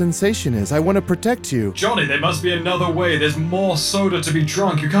what this sensation is. I want to protect you. Johnny, there must be another way. There's more soda to be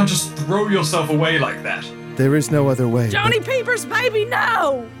drunk. You can't just throw yourself away like that. There is no other way. Johnny Peepers, baby,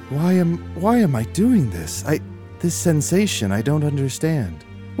 no! Why am I doing this? This sensation, I don't understand.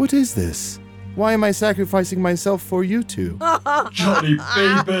 What is this? Why am I sacrificing myself for you two? Johnny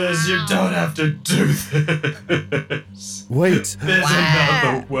Peepers, you don't have to do this. Wait. There's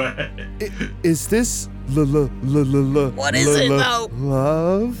another way. Is this What is it, though?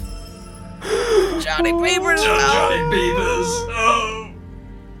 Love? Johnny Peepers, no! Johnny Peepers, oh!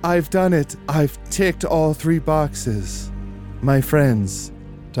 I've done it. I've ticked all 3 boxes. My friends,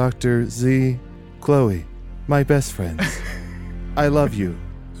 Dr. Z, Chloe, my best friends. I love you.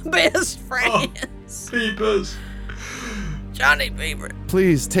 Best friends. Oh, Peepers. Johnny Peepers.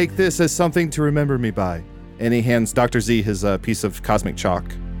 Please take this as something to remember me by. And he hands Dr. Z his piece of cosmic chalk.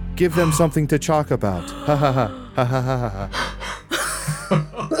 Give them something to chalk about. Ha ha ha. Ha ha ha ha.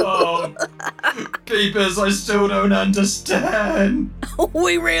 Oh, Peepers, I still don't understand.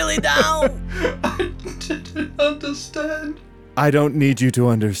 We really don't. I didn't understand. I don't need you to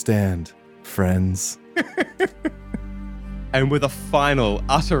understand, friends. And with a final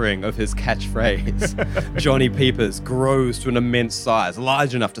uttering of his catchphrase, Johnny Peepers grows to an immense size,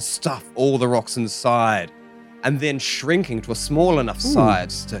 large enough to stuff all the rocks inside, and then shrinking to a small enough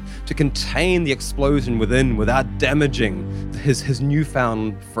size to contain the explosion within without damaging his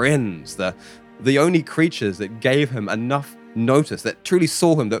newfound friends, the only creatures that gave him enough noticed, that truly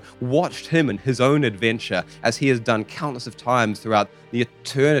saw him, that watched him in his own adventure as he has done countless of times throughout the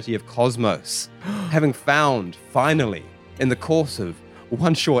eternity of cosmos, having found, finally, in the course of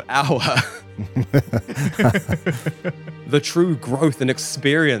one short hour, the true growth and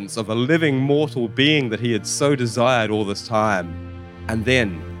experience of a living mortal being that he had so desired all this time. And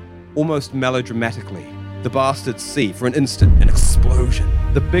then, almost melodramatically, the bastards see, for an instant, an explosion.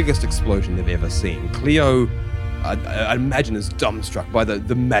 The biggest explosion they've ever seen. Cleo, I imagine, is dumbstruck by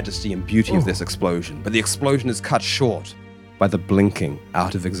the majesty and beauty of this explosion. But the explosion is cut short by the blinking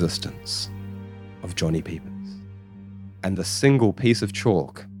out of existence of Johnny Peepers. And the single piece of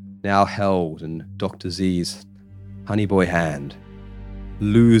chalk, now held in Dr. Z's honey boy hand,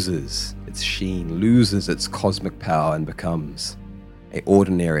 loses its sheen, loses its cosmic power, and becomes an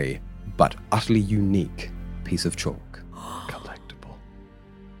ordinary but utterly unique piece of chalk. Collectible.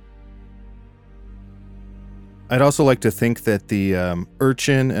 I'd also like to think that the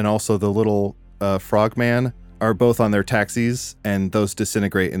urchin and also the little frogman are both on their taxis, and those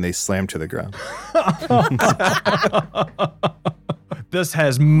disintegrate and they slam to the ground. This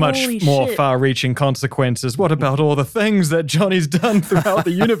has much Holy more shit. far-reaching consequences. What about all the things that Johnny's done throughout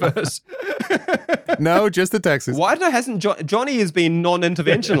the universe? No, just the taxis. Why hasn't Johnny has been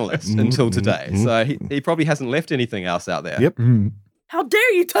non-interventionalist until today, so he probably hasn't left anything else out there. Yep. How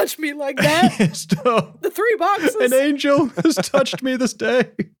dare you touch me like that? Stop. The 3 boxes. An angel has touched me this day.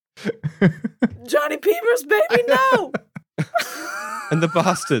 Johnny Peepers, baby, no. And the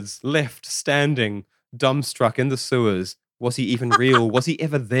bastards left standing, dumbstruck in the sewers. Was he even real? Was he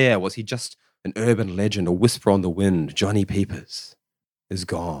ever there? Was he just an urban legend, a whisper on the wind? Johnny Peepers is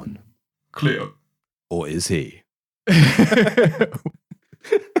gone. Cleo. Or is he?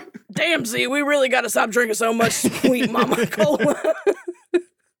 Damn, Z, we really got to stop drinking so much sweet mama cola.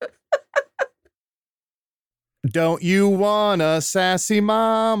 Don't you want a sassy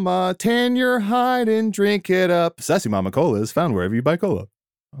mama? Tan your hide and drink it up. Sassy Mama Cola is found wherever you buy cola.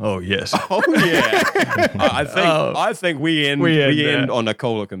 Oh, yes. Oh yeah. I think we end on a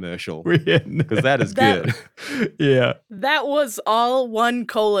cola commercial. We end. Because that is good. Yeah. That was all one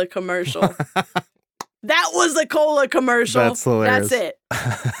cola commercial. That was a cola commercial. That's hilarious. That's it.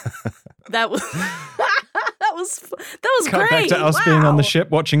 That was that was Cut great. back to us being on the ship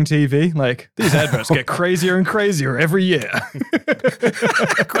watching TV. Like, these adverts get crazier and crazier every year.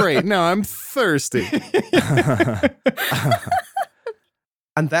 Great. Now I'm thirsty.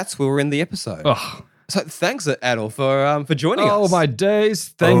 And that's where we're in the episode. Oh, So thanks, Adal, for joining us. oh my days.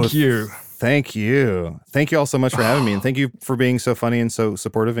 Thank you. Thank you. Thank you all so much for having me, and thank you for being so funny and so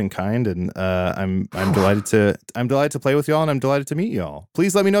supportive and kind. And I'm delighted to play with y'all, and I'm delighted to meet y'all.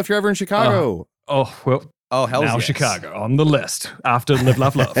 Please let me know if you're ever in Chicago. Oh, well, Oh, hell now yes. Chicago on the list after Live,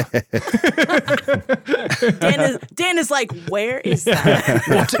 Laugh, Love. Dan is like, where is that?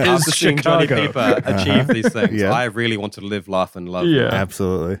 What is After seeing Johnny Chicago? Peeper achieve these things, Yeah. I really want to live, laugh, and love. Yeah.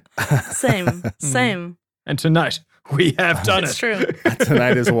 Absolutely. Same. And tonight, we have done It's it. true.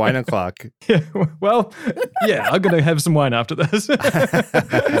 Tonight is wine o'clock. Yeah, well, yeah, I'm going to have some wine after this.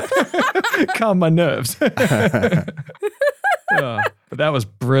 Calm my nerves. But that was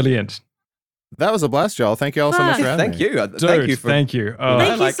brilliant. That was a blast, y'all. Thank you all so much for having Thank me. you. Dude, Thank you for thank you. Oh,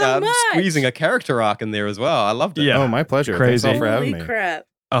 Thank you so much. squeezing a character arc in there as well. I loved it. Yeah. Oh, my pleasure. Crazy. Thanks all for having Holy me. crap.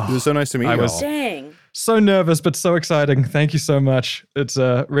 oh, It was so nice to meet I you was- all. Dang. so nervous, but so exciting. Thank you so much. It's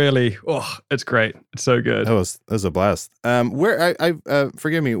really, it's great. It's so good. That was a blast. Where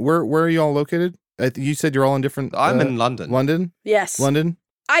forgive me. Where are you all located? You said you're all in different. I'm in London. London. Yes. London.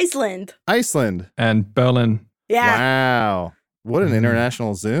 Iceland. Iceland. And Berlin. Yeah. Wow. What an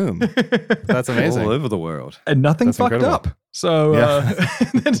international Zoom. That's amazing. All over the world. And nothing That's fucked incredible. up. So Yeah.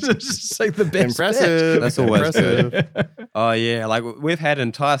 that's just like the best. Impressive. That's always Impressive. Oh yeah, like we've had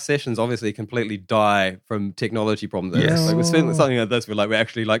entire sessions obviously completely die from technology problems. Yes. Like, we're something like this. We're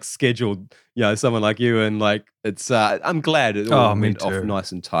actually scheduled, someone like you, and it's. I'm glad it all me went off too.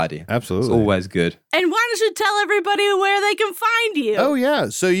 nice and tidy. Absolutely. It's always good. And why don't you tell everybody where they can find you? Oh yeah,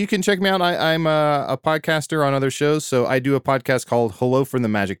 so you can check me out. I'm a podcaster on other shows. So I do a podcast called Hello from the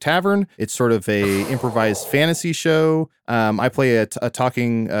Magic Tavern. It's sort of a improvised fantasy show. I play a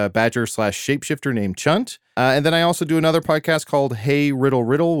talking badger / shapeshifter named Chunt. And then I also do another podcast called Hey Riddle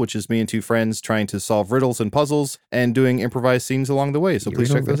Riddle, which is me and two friends trying to solve riddles and puzzles and doing improvised scenes along the way. So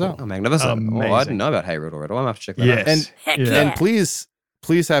please check those out. Oh, magnificent! Oh, I Amazing. didn't know about Hey Riddle Riddle. I'm gonna have to check that Yes. out. And Heck Yeah. yeah. and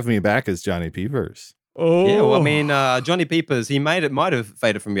please have me back as Johnny Peepers. Oh, Yeah, well, I mean, Johnny Peepers, he might have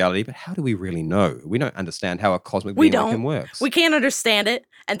faded from reality, but how do we really know? We don't understand how a cosmic We being like don't. him works. We can't understand it.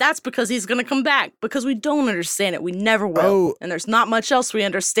 And that's because he's going to come back, because we don't understand it. We never will. Oh. And there's not much else we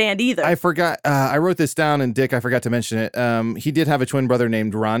understand either. I forgot. I wrote this down, and Dick, I forgot to mention it. He did have a twin brother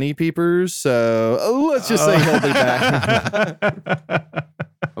named Ronnie Peepers, so let's just say he'll be back.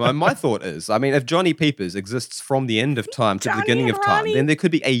 My thought is, I mean, if Johnny Peepers exists from the end of time to the Johnny beginning and of time, Ronnie. then there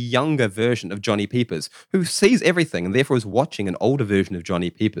could be a younger version of Johnny Peepers who sees everything and therefore is watching an older version of Johnny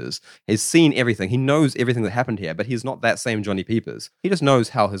Peepers, has seen everything. He knows everything that happened here, but he's not that same Johnny Peepers. He just knows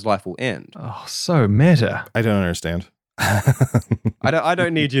how his life will end. Oh, so meta. I don't understand. I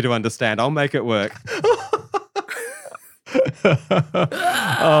don't need you to understand. I'll make it work.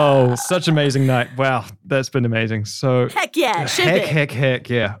 Oh, such amazing night. Wow, that's been amazing. So Heck yeah, ship it. heck,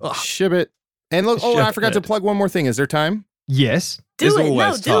 yeah. Ugh. Shibbit. And look, I forgot to plug one more thing. Is there time? Yes. Do There's it. No,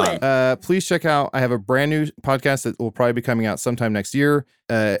 always do time. it. Please check out. I have a brand new podcast that will probably be coming out sometime next year.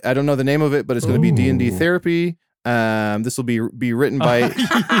 I don't know the name of it, but it's going to be D&D Therapy. This will be written by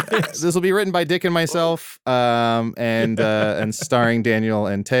this will be written by Dick and myself, and starring Daniel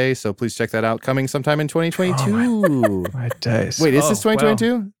and Tay. So please check that out. Coming sometime in 2022. My days. Wait, is this Oh, wow.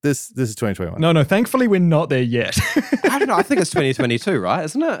 2022? This is 2021. No, thankfully we're not there yet. I don't know. I think it's 2022, right?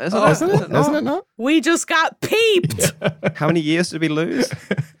 Isn't it? Isn't it not? We just got peeped. How many years did we lose?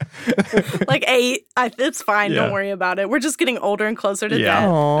 Like 8. It's fine. Yeah. Don't worry about it. We're just getting older and closer to Yeah.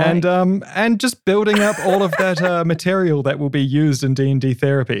 death. Aw. And just building up all of that material that will be used in D&D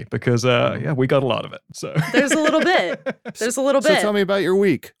therapy, because we got a lot of it. So There's a little bit. So tell me about your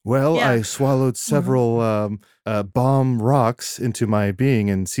week. Well, Yeah. I swallowed several bomb rocks into my being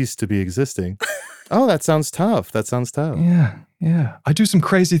and ceased to be existing. Oh, that sounds tough. yeah. I do some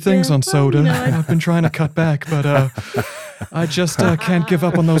crazy things Yeah, on soda. well, you know, I've been trying to cut back, but I just can't give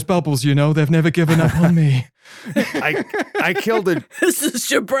up on those bubbles, you know. They've never given up on me. I killed a This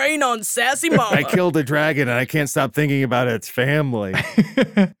is your brain on Sassy Mama. I killed a dragon and I can't stop thinking about its family.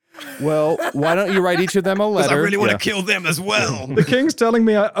 Well, why don't you write each of them a letter? I really want to kill them as well. The king's telling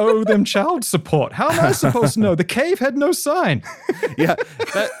me I owe them child support. How am I supposed to know? The cave had no sign. Yeah,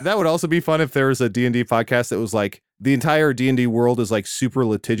 that would also be fun if there was a D&D podcast that was like the entire D&D world is like super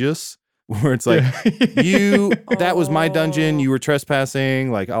litigious, where it's like that was my dungeon, you were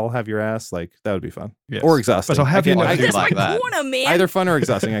trespassing, like I'll have your ass, like that would be fun. Yes. Or exhausting. But I'll have you know- I do That's like my that. corner, man. either fun or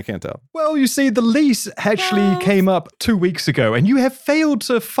exhausting, I can't tell. Well, you see, the lease actually came up 2 weeks ago, and you have failed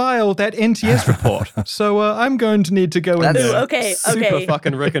to file that NTS report. So I'm going to need to go in That's there. Okay, super okay.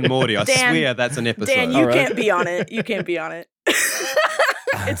 fucking Rick and Morty. I Dan- swear that's an episode. Dan, you All right. can't be on it. You can't be on it.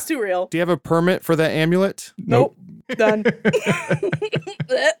 It's too real. Do you have a permit for that amulet? Nope. Done.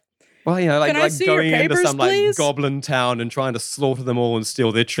 Well, you know, Can I like see your going into papers, some like please? goblin town and trying to slaughter them all and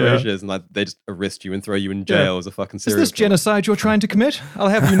steal their treasures, and like they just arrest you and throw you in jail as a fucking Is serial this killer. genocide you're trying to commit? I'll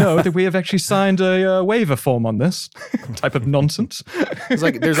have you know that we have actually signed a waiver form on this type of nonsense. There's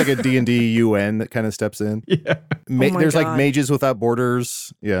like a D&D UN that kind of steps in. Yeah. my There's like God. Mages Without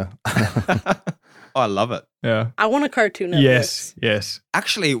Borders. Yeah. Oh, I love it. Yeah. I want a cartoon of Yes. Yes.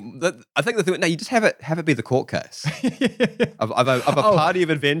 Actually, I think the thing. No, you just have it be the court case of a party of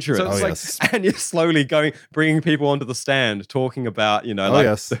adventurers. So it's Oh, like yes. And you're slowly bringing people onto the stand, talking about, you know, Oh, like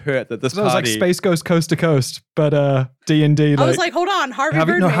yes. the hurt that this So it was like party. Space Ghost Coast to Coast, but D&D. I was like, hold on, Harvey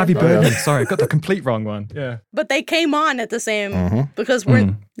Birdman. Harvey Oh, yeah. Birdman. Sorry, I got the complete wrong one. Yeah. But they came on at the same because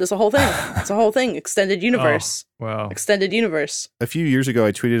we're there's a whole thing. It's a whole thing. Extended universe. Wow. Extended universe. A few years ago,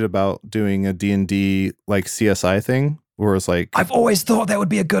 I tweeted about doing a D&D like CSI thing where it's like, I've always thought that would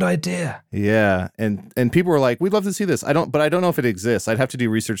be a good idea. yeah. And people were like, we'd love to see this. I don't know if it exists. I'd have to do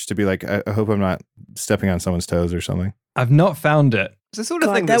research to be like, I hope I'm not stepping on someone's toes or something. I've not found it. It's the sort of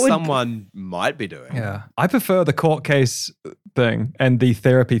God, thing that that would- someone might be doing. Yeah. I prefer the court case thing and the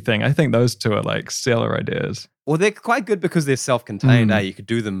therapy thing. I think those two are like stellar ideas. Well, they're quite good because they're self-contained. You could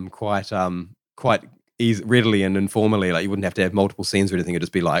do them quite readily and informally. Like you wouldn't have to have multiple scenes or anything. It'd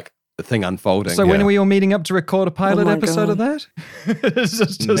just be like the thing unfolding. So when are we all meeting up to record a pilot my episode of God. that? It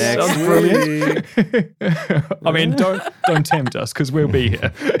just Next sounds brilliant. I mean, don't tempt us because we'll be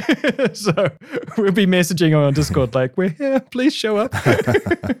here. So we'll be messaging on Discord like, we're here, please show up.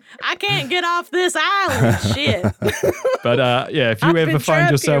 I can't get off this island. Shit. But yeah, if you I've ever been find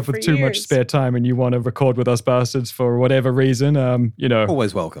trapped yourself here with for too much years. spare time and you want to record with us bastards for whatever reason, you know,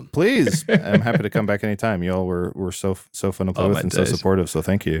 Always welcome. Please. I'm happy to come back anytime. Y'all were so fun to play Oh, with my and so days. supportive. So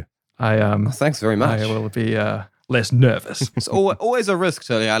thank you. Thanks very much. I will be less nervous. It's always a risk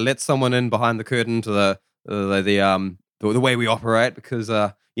to let someone in behind the curtain to the way we operate because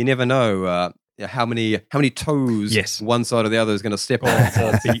you never know how many toes Yes. one side or the other is going to step or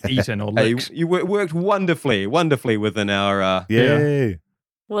on. be eaten or Hey, licked. you worked wonderfully within our. Yay.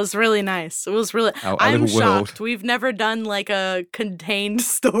 was really nice. It was really. Our I'm little world. shocked. We've never done like a contained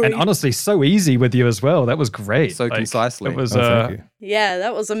story. And honestly, so easy with you as well. That was great. So concisely. It was. Thank you. Yeah,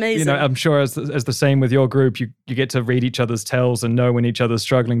 that was amazing. I'm sure as the same with your group, you get to read each other's tells and know when each other's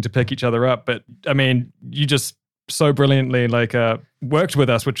struggling to pick each other up. But I mean, you just so brilliantly worked with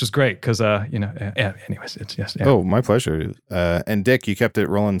us, which was great because anyways, it's yes. Yeah. Oh, my pleasure. And Dick, you kept it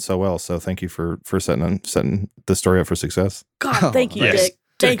rolling so well. So thank you for setting the story up for success. God, thank you, yes. Dick.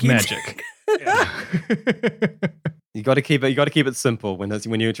 Thank you, magic. You got to keep it simple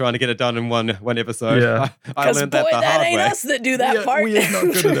when you're trying to get it done in one episode. Yeah. I Because learned boy, that the hard ain't way. us that do that part. We are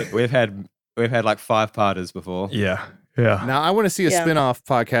not good at it. We've had like 5 parters before. Yeah. Now I want to see a Yeah. spin-off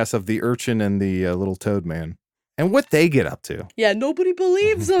podcast of the urchin and the little toad man and what they get up to. Yeah, nobody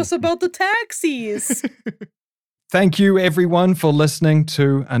believes us about the taxis. Thank you, everyone, for listening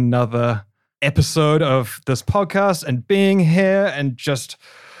to another episode of this podcast and being here and just,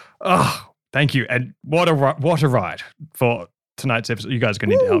 thank you. And what a ride for tonight's episode. You guys are going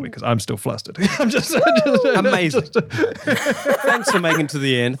to need to help me because I'm still flustered. I'm just Amazing. Thanks for making it to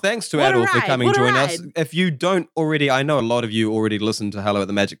the end. Thanks to What a Adal for ride, coming what a join us. ride. If you don't already, I know a lot of you already listen to Hello at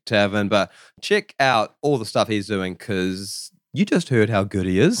the Magic Tavern, but check out all the stuff he's doing because you just heard how good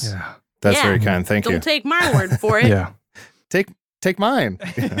he is. Yeah. That's Yeah. very kind. Thank Don't you. take my word for it. Yeah. Take mine.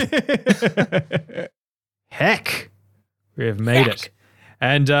 Heck, we have made it.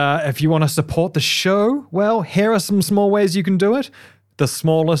 And if you want to support the show, well, here are some small ways you can do it. The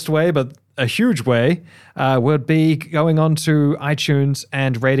smallest way, but a huge way, would be going on to iTunes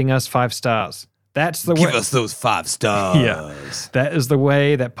and rating us 5 stars. That's the way. Give us those 5 stars. Yeah. That is the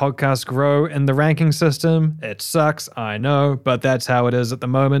way that podcasts grow in the ranking system. It sucks, I know, but that's how it is at the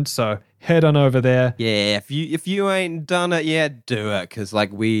moment. So head on over there. Yeah, if you ain't done it yet, do it because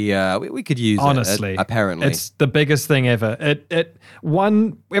we could use Honestly, it. Apparently, it's the biggest thing ever.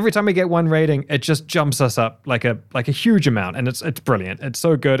 Every time we get one rating, it just jumps us up like a huge amount, and it's brilliant. It's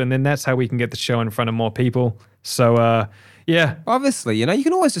so good, and then that's how we can get the show in front of more people. So yeah, obviously, you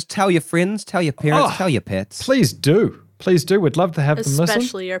can always just tell your friends, tell your parents, tell your pets. please do. We'd love to have them listen.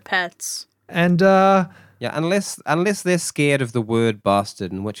 Especially your pets. And Yeah, unless they're scared of the word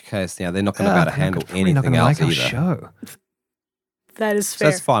bastard, in which case, they're not going to be able to handle probably not anything gonna else like our either. show. That is So fair.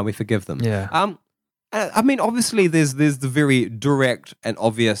 that's fine. We forgive them. Yeah. I mean, obviously, there's the very direct and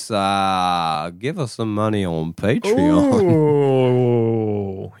obvious. Give us some money on Patreon.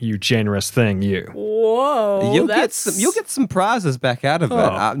 Oh, you generous thing, you. Whoa. you'll that's... get some prizes back out of it.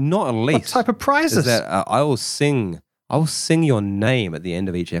 Oh. Not least. What type of prizes? Is that I will sing your name at the end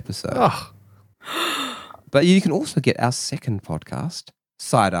of each episode. Oh, But you can also get our second podcast,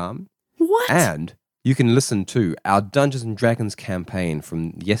 Sidearm, What? and you can listen to our Dungeons and Dragons campaign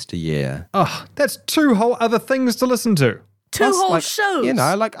from yesteryear. that's 2 whole other things to listen to. Two Plus, whole like, shows.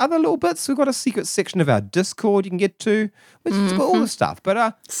 like other little bits. We've got a secret section of our Discord you can get to, which has got all the stuff.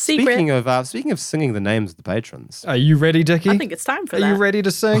 But Secret. speaking of singing the names of the patrons, Are you ready, Dickie? I think it's time for Are that. you ready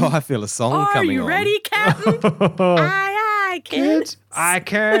to sing? oh, I feel a song Are coming you on. ready, Captain? aye, kid. I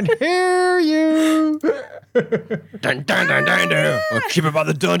can hear you. Dun, dun, dun, dun, dun. I'll keep it by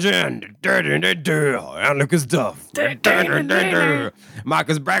the dungeon. Dun, dun, dun, dun. And Lucas Duff. Dun, dun, dun, dun, dun.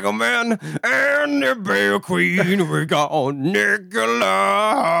 Marcus Braggleman and the Bear Queen. We got Nicola.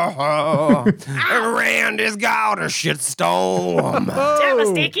 And Randy's got a shitstorm. That was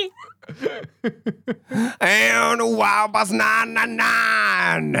Sticky. And Wild Boss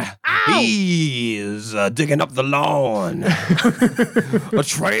 999. He's digging up the lawn.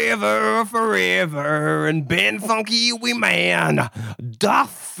 Trevor Forever and Ben Funky Wee Man.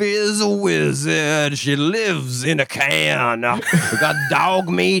 Duff is a wizard. She lives in a can. We got dog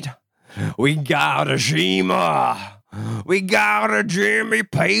meat. We got a Shima. We got a Jimmy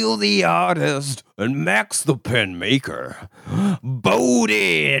Pale the artist and Max the pen maker.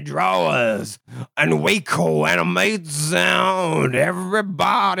 Bodie drawers and Waco animate sound.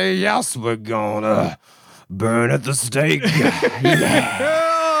 Everybody else we're gonna burn at the stake. Yeah.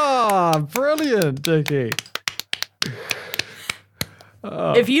 Oh, brilliant, Dickie.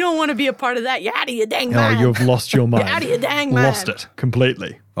 If you don't want to be a part of that, you're out of your dang Oh, mind. you've lost your mind. You're out of your dang mind. Lost it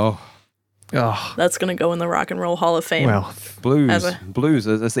completely. Oh, That's going to go in the Rock and Roll Hall of Fame. Well, blues. Ever. Blues.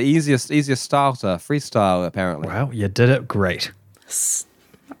 It's the easiest starter. Freestyle, apparently. you did it great.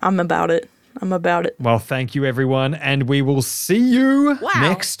 I'm about it. Well, thank you, everyone, and we will see you Wow.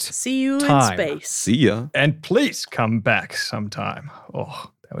 next See you time. in space. See ya. And please come back sometime.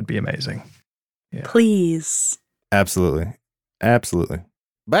 Oh, that would be amazing. Please. Absolutely. Absolutely.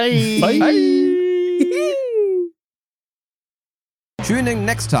 Bye. Bye. Tune in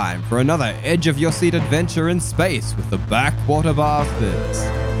next time for another edge of your seat adventure in space with the Backwater Bastards.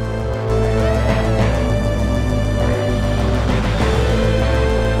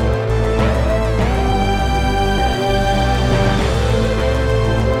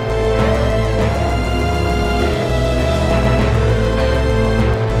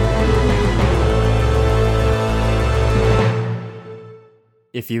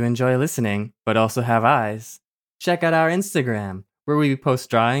 If you enjoy listening, but also have eyes, check out our Instagram, where we post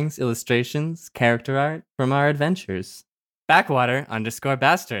drawings, illustrations, character art from our adventures.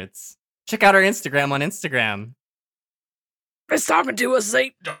 Backwater_bastards. Check out our Instagram on Instagram. It's talking to us,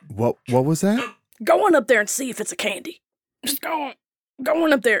 Zeke. What was that? Go on up there and see if it's a candy. Just go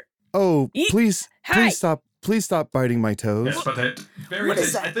on up there. Oh, Ye- please Hi. stop biting my toes. Yes, but they're very What is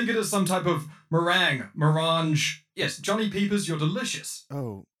tasty. that? I think it is some type of meringue, melange. Yes, Johnny Peepers, you're delicious.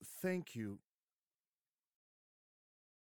 Oh, thank you.